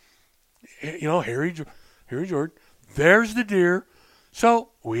back, you know, Harry Jordan. There's the deer.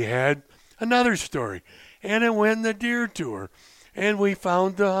 So we had another story. And it went the deer tour. And we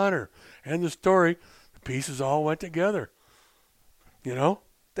found the hunter. And the story, the pieces all went together. You know?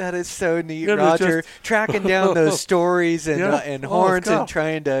 That is so neat, It was Roger. Tracking down those stories and horns go. and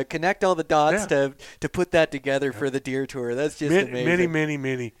trying to connect all the dots to put that together for the deer tour. That's just amazing.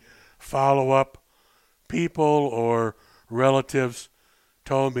 Many follow-up people or relatives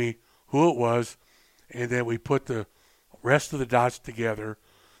told me who it was, and then we put the rest of the dots together,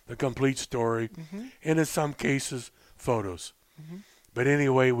 the complete story, and in some cases, photos. But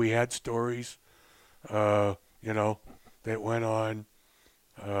anyway, we had stories, you know, that went on.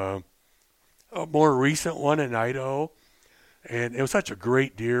 A more recent one in Idaho, and it was such a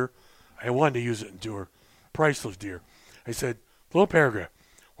great deer. I wanted to use it in tour. Priceless deer. I said, little paragraph.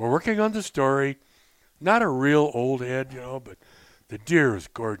 We're working on the story. Not a real old head, you know, but the deer is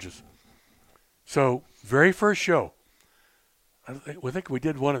gorgeous. So, very first show, I think we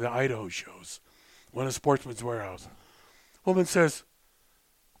did one of the Idaho shows, one of Sportsman's Warehouse. Woman says,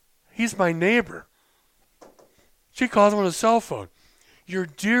 "He's my neighbor." She calls him on a cell phone. "Your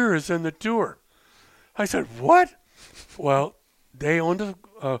deer is in the tour." I said, "What?" Well, they owned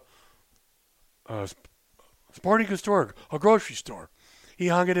a sporting goods store, a grocery store. He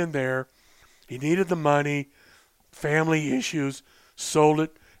hung it in there. He needed the money, family issues, sold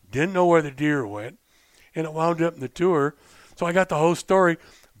it, didn't know where the deer went, and it wound up in the tour. So I got the whole story,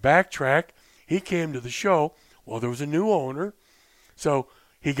 backtrack. He came to the show. Well, there was a new owner. So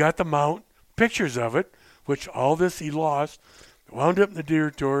he got the mount, pictures of it, which all this he lost. Wound up in the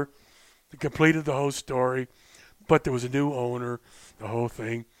deer tour, completed the whole story, but there was a new owner, the whole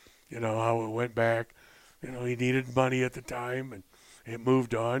thing, you know, how it went back. You know, he needed money at the time, and it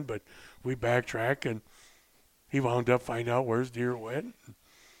moved on, but we backtrack, and he wound up finding out where his deer went,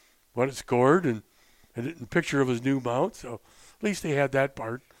 what it scored, and a picture of his new mount. So at least he had that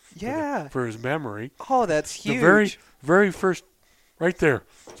part for his memory. Oh, that's huge. The very, very first, right there,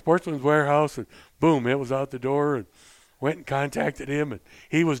 Sportsman's Warehouse, and boom, it was out the door, and went and contacted him, and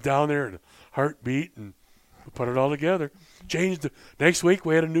he was down there, and a heartbeat, and we put it all together. Next week,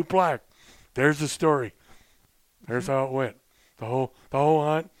 we had a new plaque. There's the story. There's how it went. The whole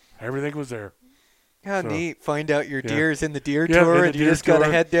hunt, everything was there. How neat. Find out your deer's in the deer Yeah, tour, in the and you deer just got to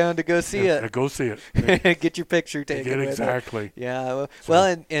tour. head down to go see it. Go see it. Get your picture taken. with it. Exactly. Yeah.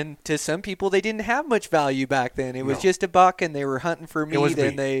 Well, and to some people, they didn't have much value back then. It was just a buck, and they were hunting for meat,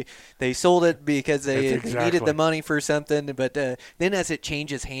 and they sold it because they needed the money for something. But then as it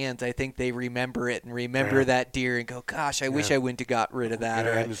changes hands, I think they remember it and remember that deer and go, gosh, I wish I wouldn't have got rid of that.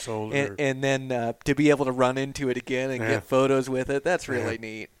 And then to be able to run into it again and get photos with it, that's really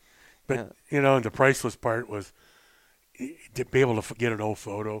neat. But, and the priceless part was to be able to get an old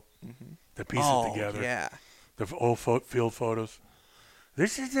photo, to piece it together. Yeah. The old field photos. They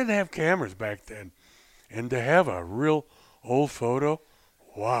just didn't have cameras back then. And to have a real old photo,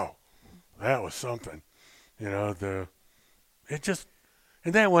 wow, that was something. And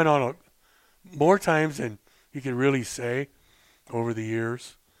that went on more times than you could really say over the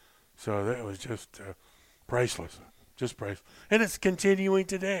years. So that was just priceless, just priceless. And it's continuing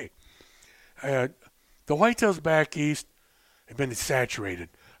today. The whitetails back east have been saturated.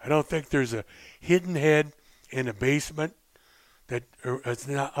 I don't think there's a hidden head in a basement that is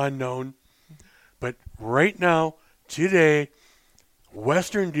not unknown. But right now, today,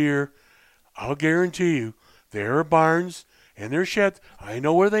 western deer, I'll guarantee you, there are barns and there are sheds. I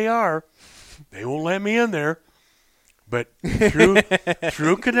know where they are. They won't let me in there. But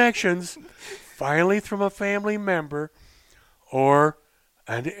through connections, finally from a family member or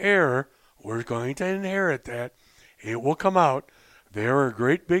an heir, we're going to inherit that. It will come out. There are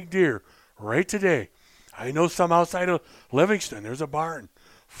great big deer right today. I know some outside of Livingston. There's a barn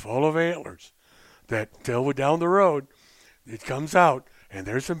full of antlers that till down the road, it comes out, and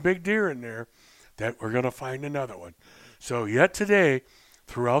there's some big deer in there that we're going to find another one. So yet today,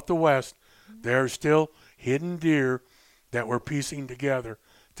 throughout the West, there are still hidden deer that we're piecing together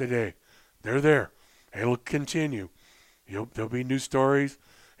today. They're there. It'll continue. There'll be new stories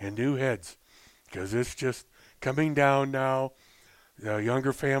and new heads, because it's just coming down now. The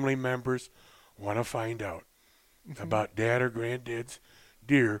younger family members want to find out about dad or granddad's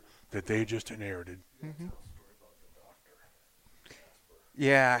deer that they just inherited.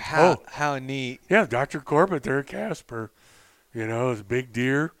 Yeah, how neat. Yeah, Dr. Corbett there at Casper, is a big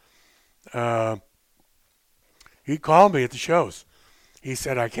deer. He called me at the shows. He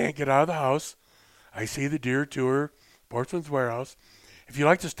said, I can't get out of the house. I see the deer tour, Sportsman's Warehouse. If you'd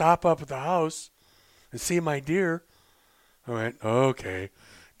like to stop up at the house and see my deer. I went, okay.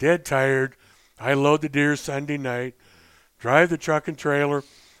 Dead tired. I load the deer Sunday night, drive the truck and trailer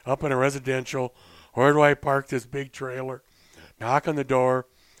up in a residential. Where do I park this big trailer? Knock on the door,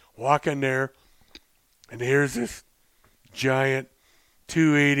 walk in there, and here's this giant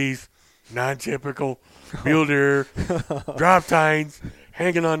 280s, non-typical mule deer, drop tines,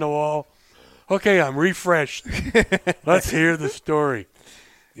 hanging on the wall. Okay, I'm refreshed. Let's hear the story,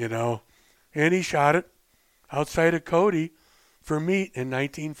 And he shot it outside of Cody for meat in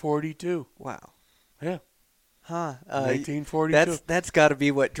 1942. Wow. Yeah. Huh. 1942. That's got to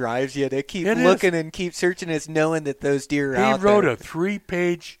be what drives you to keep looking and keep searching, is knowing that those deer are out there. He wrote a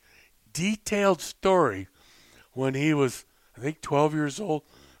 3-page detailed story when he was, I think, 12 years old,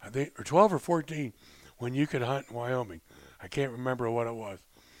 or 12 or 14, when you could hunt in Wyoming. I can't remember what it was.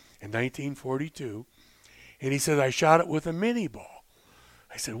 In 1942, and he said, I shot it with a mini ball.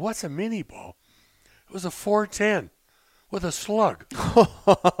 I said, what's a mini ball? It was a 410 with a slug.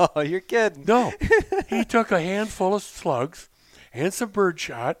 Oh, you're kidding. No. He took a handful of slugs and some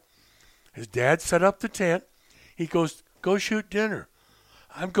birdshot. His dad set up the tent. He goes, go shoot dinner.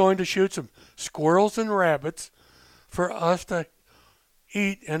 I'm going to shoot some squirrels and rabbits for us to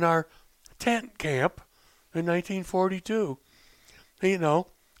eat in our tent camp in 1942.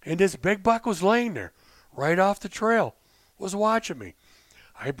 And this big buck was laying there right off the trail, was watching me.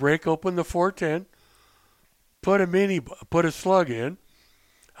 I break open the 410, put a slug in.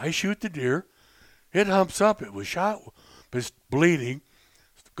 I shoot the deer. It humps up. It was shot. It's bleeding.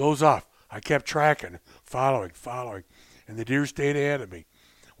 Goes off. I kept tracking, following. And the deer stayed ahead of me.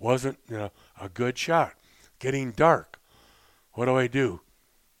 Wasn't, a good shot. Getting dark. What do?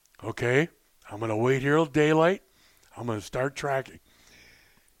 Okay, I'm going to wait here till daylight. I'm going to start tracking.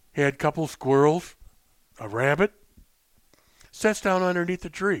 Had a couple squirrels, a rabbit, sits down underneath the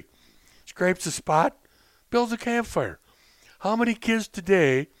tree. scrapes a spot, builds a campfire. How many kids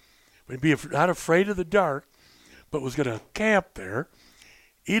today would be not afraid of the dark, but was going to camp there,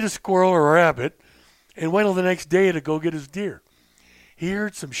 eat a squirrel or a rabbit, and wait till the next day to go get his deer? He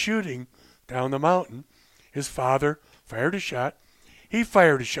heard some shooting down the mountain. His father fired a shot. He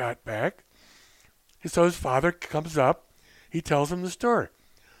fired a shot back. And so his father comes up. He tells him the story.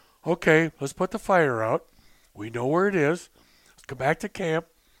 Okay, let's put the fire out. We know where it is. Let's go back to camp.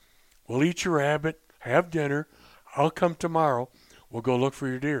 We'll eat your rabbit, have dinner. I'll come tomorrow. We'll go look for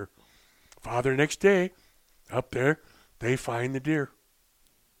your deer. Father, next day, up there, they find the deer.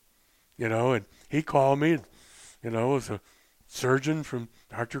 And he called me, it was a surgeon from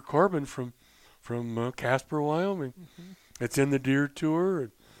Dr. Corbin from Casper, Wyoming. Mm-hmm. It's in the deer tour.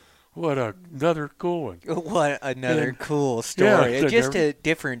 And what another cool one. What another cool story. Yeah, just a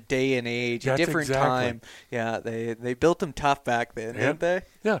different day and age, a different exactly. time. Yeah, they built them tough back then, didn't they?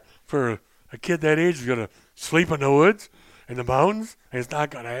 Yeah, for a kid that age is going to sleep in the woods, in the mountains, it's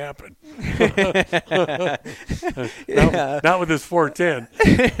not going to happen. Not with this 410.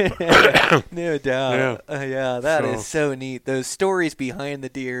 No doubt. Yeah, that is so neat. Those stories behind the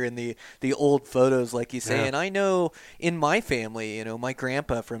deer and the old photos, like you say. Yeah. And I know in my family, my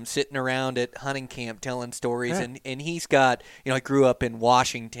grandpa from sitting around at hunting camp telling stories, and he's got, I grew up in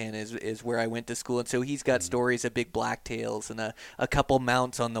Washington is where I went to school, and so he's got stories of big blacktails and a couple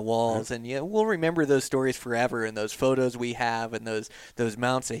mounts on the walls, and we'll remember those stories forever, and those photos we have and those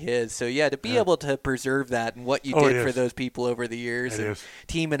mounts of his. So to be able to preserve that and what you did for those people over the years and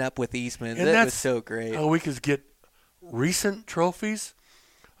teaming up with Eastman, that was so great. We could get recent trophies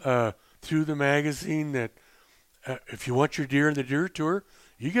through the magazine that if you want your deer in the deer tour,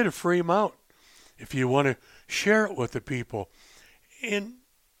 you get a free mount if you want to share it with the people. And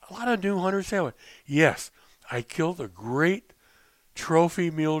a lot of new hunters have it. Yes, I killed a great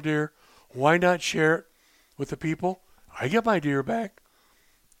trophy mule deer. Why not share it with the people? I get my deer back.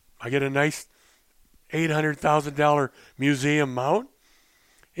 I get a nice $800,000 museum mount,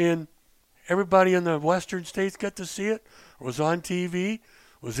 and everybody in the western states got to see it. It was on TV,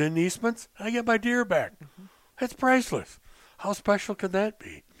 was in Eastman's. I get my deer back. Mm-hmm. That's priceless. How special can that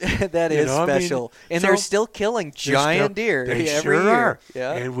be? That is special. And they're still killing giant deer they every sure year. Are.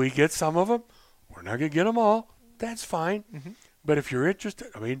 Yeah. And we get some of them. We're not going to get them all. That's fine. Mm-hmm. But if you're interested,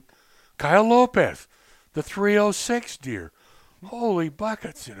 Kyle Lopez, the 306 deer. Holy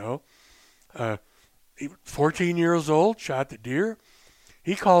buckets, 14 years old, shot the deer.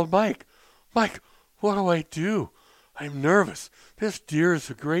 He called Mike. Mike, what do I do? I'm nervous. This deer is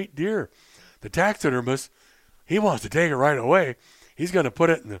a great deer. The taxidermist, he wants to take it right away. He's going to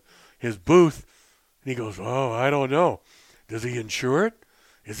put it in his booth. And he goes, I don't know. Does he insure it?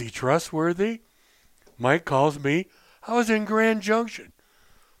 Is he trustworthy? Mike calls me. I was in Grand Junction.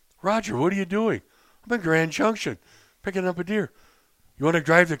 Roger, what are you doing? I'm in Grand Junction, picking up a deer. You want to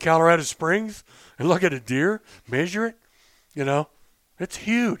drive to Colorado Springs and look at a deer, measure it? It's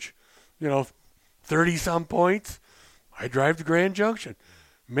huge. 30-some points. I drive to Grand Junction,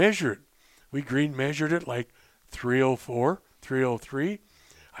 measure it. We green measured it like 304, 303.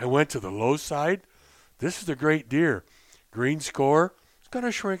 I went to the low side. This is a great deer. Green score. It's going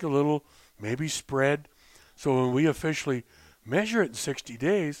to shrink a little, maybe spread. So when we officially measure it in 60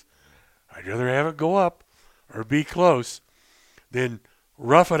 days, I'd rather have it go up or be close than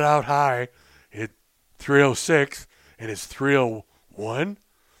rough it out high at 306 and it's 301.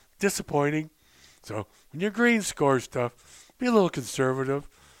 Disappointing. So when you green score stuff, be a little conservative.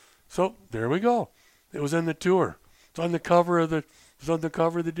 So there we go. It was in the tour. It's on the cover of the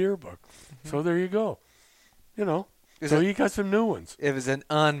deer book. Mm-hmm. So there you go. You got some new ones. It was an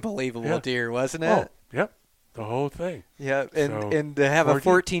unbelievable deer, wasn't it? Oh, yep. The whole thing. Yeah, and to have a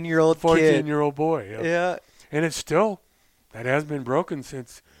 14-year-old kid. 14-year-old boy. Yep. Yeah. And it's still, that hasn't been broken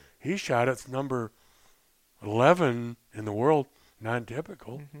since he shot. It's number 11 in the world,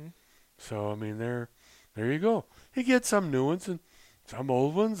 non-typical. Mm-hmm. So, there you go. You get some new ones and some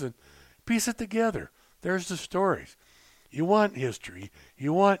old ones and piece it together. There's the stories. You want history.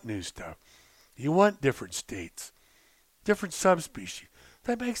 You want new stuff. You want different states, different subspecies.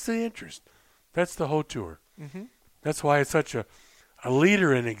 That makes the interest. That's the whole tour. Mm-hmm. That's why it's such a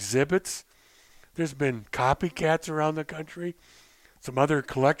leader in exhibits. There's been copycats around the country. Some other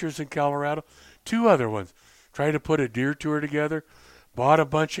collectors in Colorado. 2 other ones tried to put a deer tour together. Bought a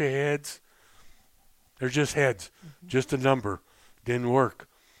bunch of heads. They're just heads. Mm-hmm. Just a number. Didn't work.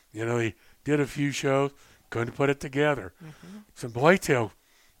 They did a few shows. Couldn't put it together. Mm-hmm. Some whitetail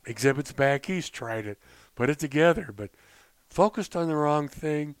exhibits back east tried it. Put it together. But focused on the wrong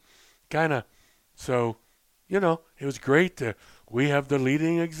thing. So, it was great we have the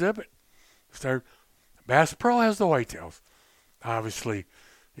leading exhibit. Bass Pro has the whitetails, obviously.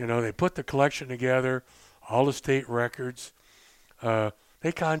 They put the collection together, all the state records.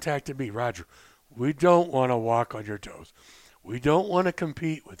 They contacted me, Roger. We don't want to walk on your toes. We don't want to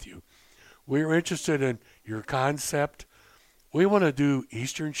compete with you. We're interested in your concept. We want to do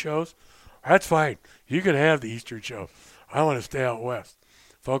Eastern shows. That's fine. You can have the Eastern show. I want to stay out west,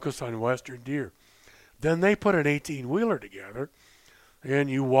 focus on Western deer. Then they put an 18-wheeler together, and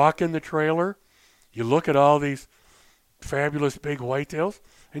you walk in the trailer, you look at all these fabulous big whitetails,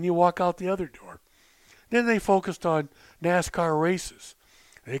 and you walk out the other door. Then they focused on NASCAR races.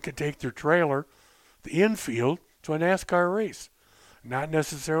 They could take their trailer, the infield, to a NASCAR race, not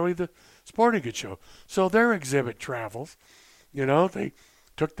necessarily the sporting goods show. So their exhibit travels. They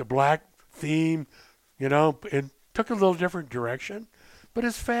took the black theme, and took a little different direction, but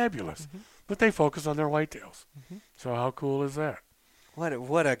it's fabulous. Mm-hmm. But they focus on their whitetails. Mm-hmm. So how cool is that?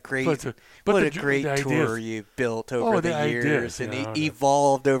 What a great great tour you built over the years and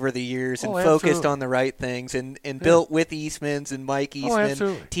evolved over the years and focused on the right things and built with Eastman's and Mike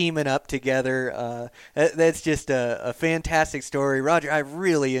Eastman teaming up together. That's just a fantastic story. Roger, I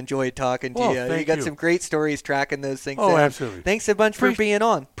really enjoyed talking to you. You got some great stories tracking those things down. Absolutely. Thanks a bunch for being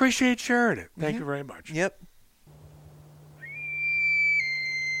on. Appreciate sharing it. Thank you very much. Yep.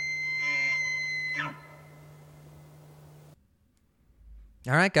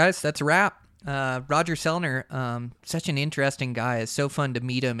 All right, guys, that's a wrap. Roger Sellner, such an interesting guy. It's so fun to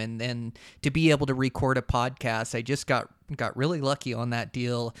meet him and then to be able to record a podcast. I just got really lucky on that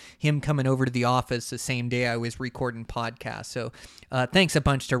deal, him coming over to the office the same day I was recording podcasts. So thanks a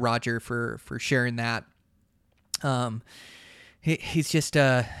bunch to Roger for sharing that. He's just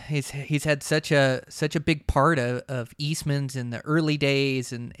he's had such a big part of Eastman's in the early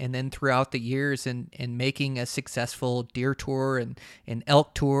days and then throughout the years and making a successful deer tour and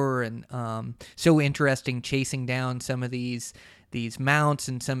elk tour and so interesting chasing down some of these mounts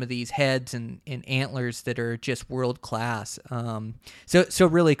and some of these heads and antlers that are just world class. So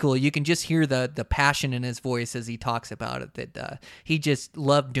really cool. You can just hear the passion in his voice as he talks about it, that he just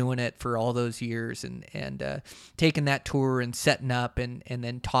loved doing it for all those years and taking that tour and setting up and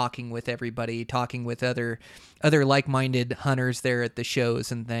then talking with everybody, talking with other like-minded hunters there at the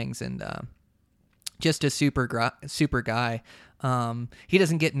shows and things. And just a super guy. He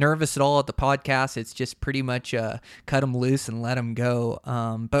doesn't get nervous at all at the podcast. It's just pretty much cut him loose and let him go.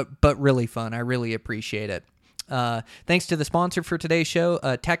 But really fun. I really appreciate it. Thanks to the sponsor for today's show,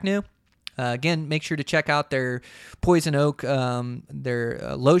 Tecnu. Again, make sure to check out their Poison Oak,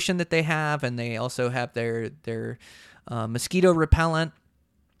 their lotion that they have, and they also have their mosquito repellent.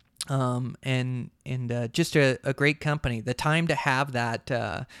 And just a great company. The time to have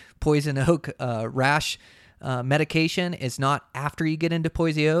that Poison Oak rash medication is not after you get into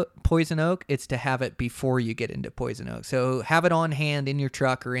Poison Oak. It's to have it before you get into Poison Oak. So have it on hand in your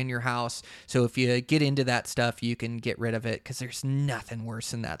truck or in your house. So if you get into that stuff, you can get rid of it because there's nothing worse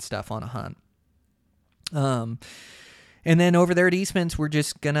than that stuff on a hunt. And then over there at Eastman's, we're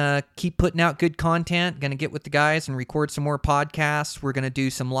just going to keep putting out good content, going to get with the guys and record some more podcasts. We're going to do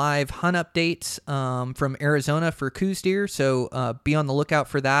some live hunt updates from Arizona for Coues deer, so be on the lookout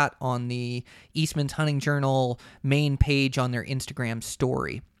for that on the Eastman's Hunting Journal main page on their Instagram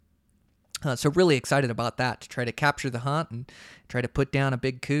story. So really excited about that, to try to capture the hunt and try to put down a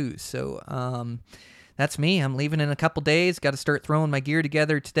big Coues. So that's me. I'm leaving in a couple days. Got to start throwing my gear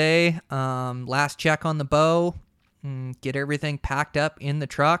together today. Last check on the bow. Get everything packed up in the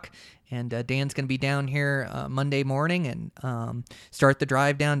truck, and Dan's going to be down here Monday morning and start the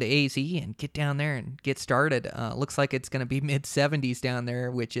drive down to AZ and get down there and get started. Looks like it's going to be mid-70s down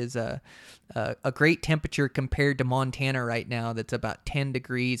there, which is a great temperature compared to Montana right now. That's about 10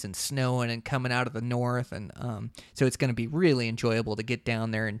 degrees and snowing and coming out of the north, and so it's going to be really enjoyable to get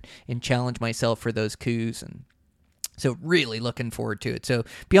down there and challenge myself for those Coues, and so really looking forward to it. So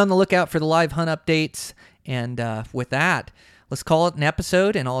be on the lookout for the live hunt updates. And with that, let's call it an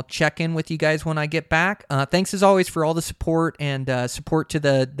episode, and I'll check in with you guys when I get back. Thanks as always for all the support and support to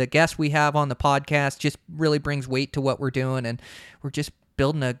the guests we have on the podcast. Just really brings weight to what we're doing, and we're just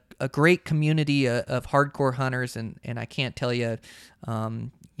building a great community of hardcore hunters, and I can't tell you,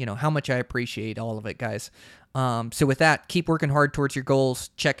 how much I appreciate all of it, guys. So with that, keep working hard towards your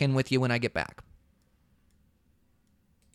goals. Check in with you when I get back.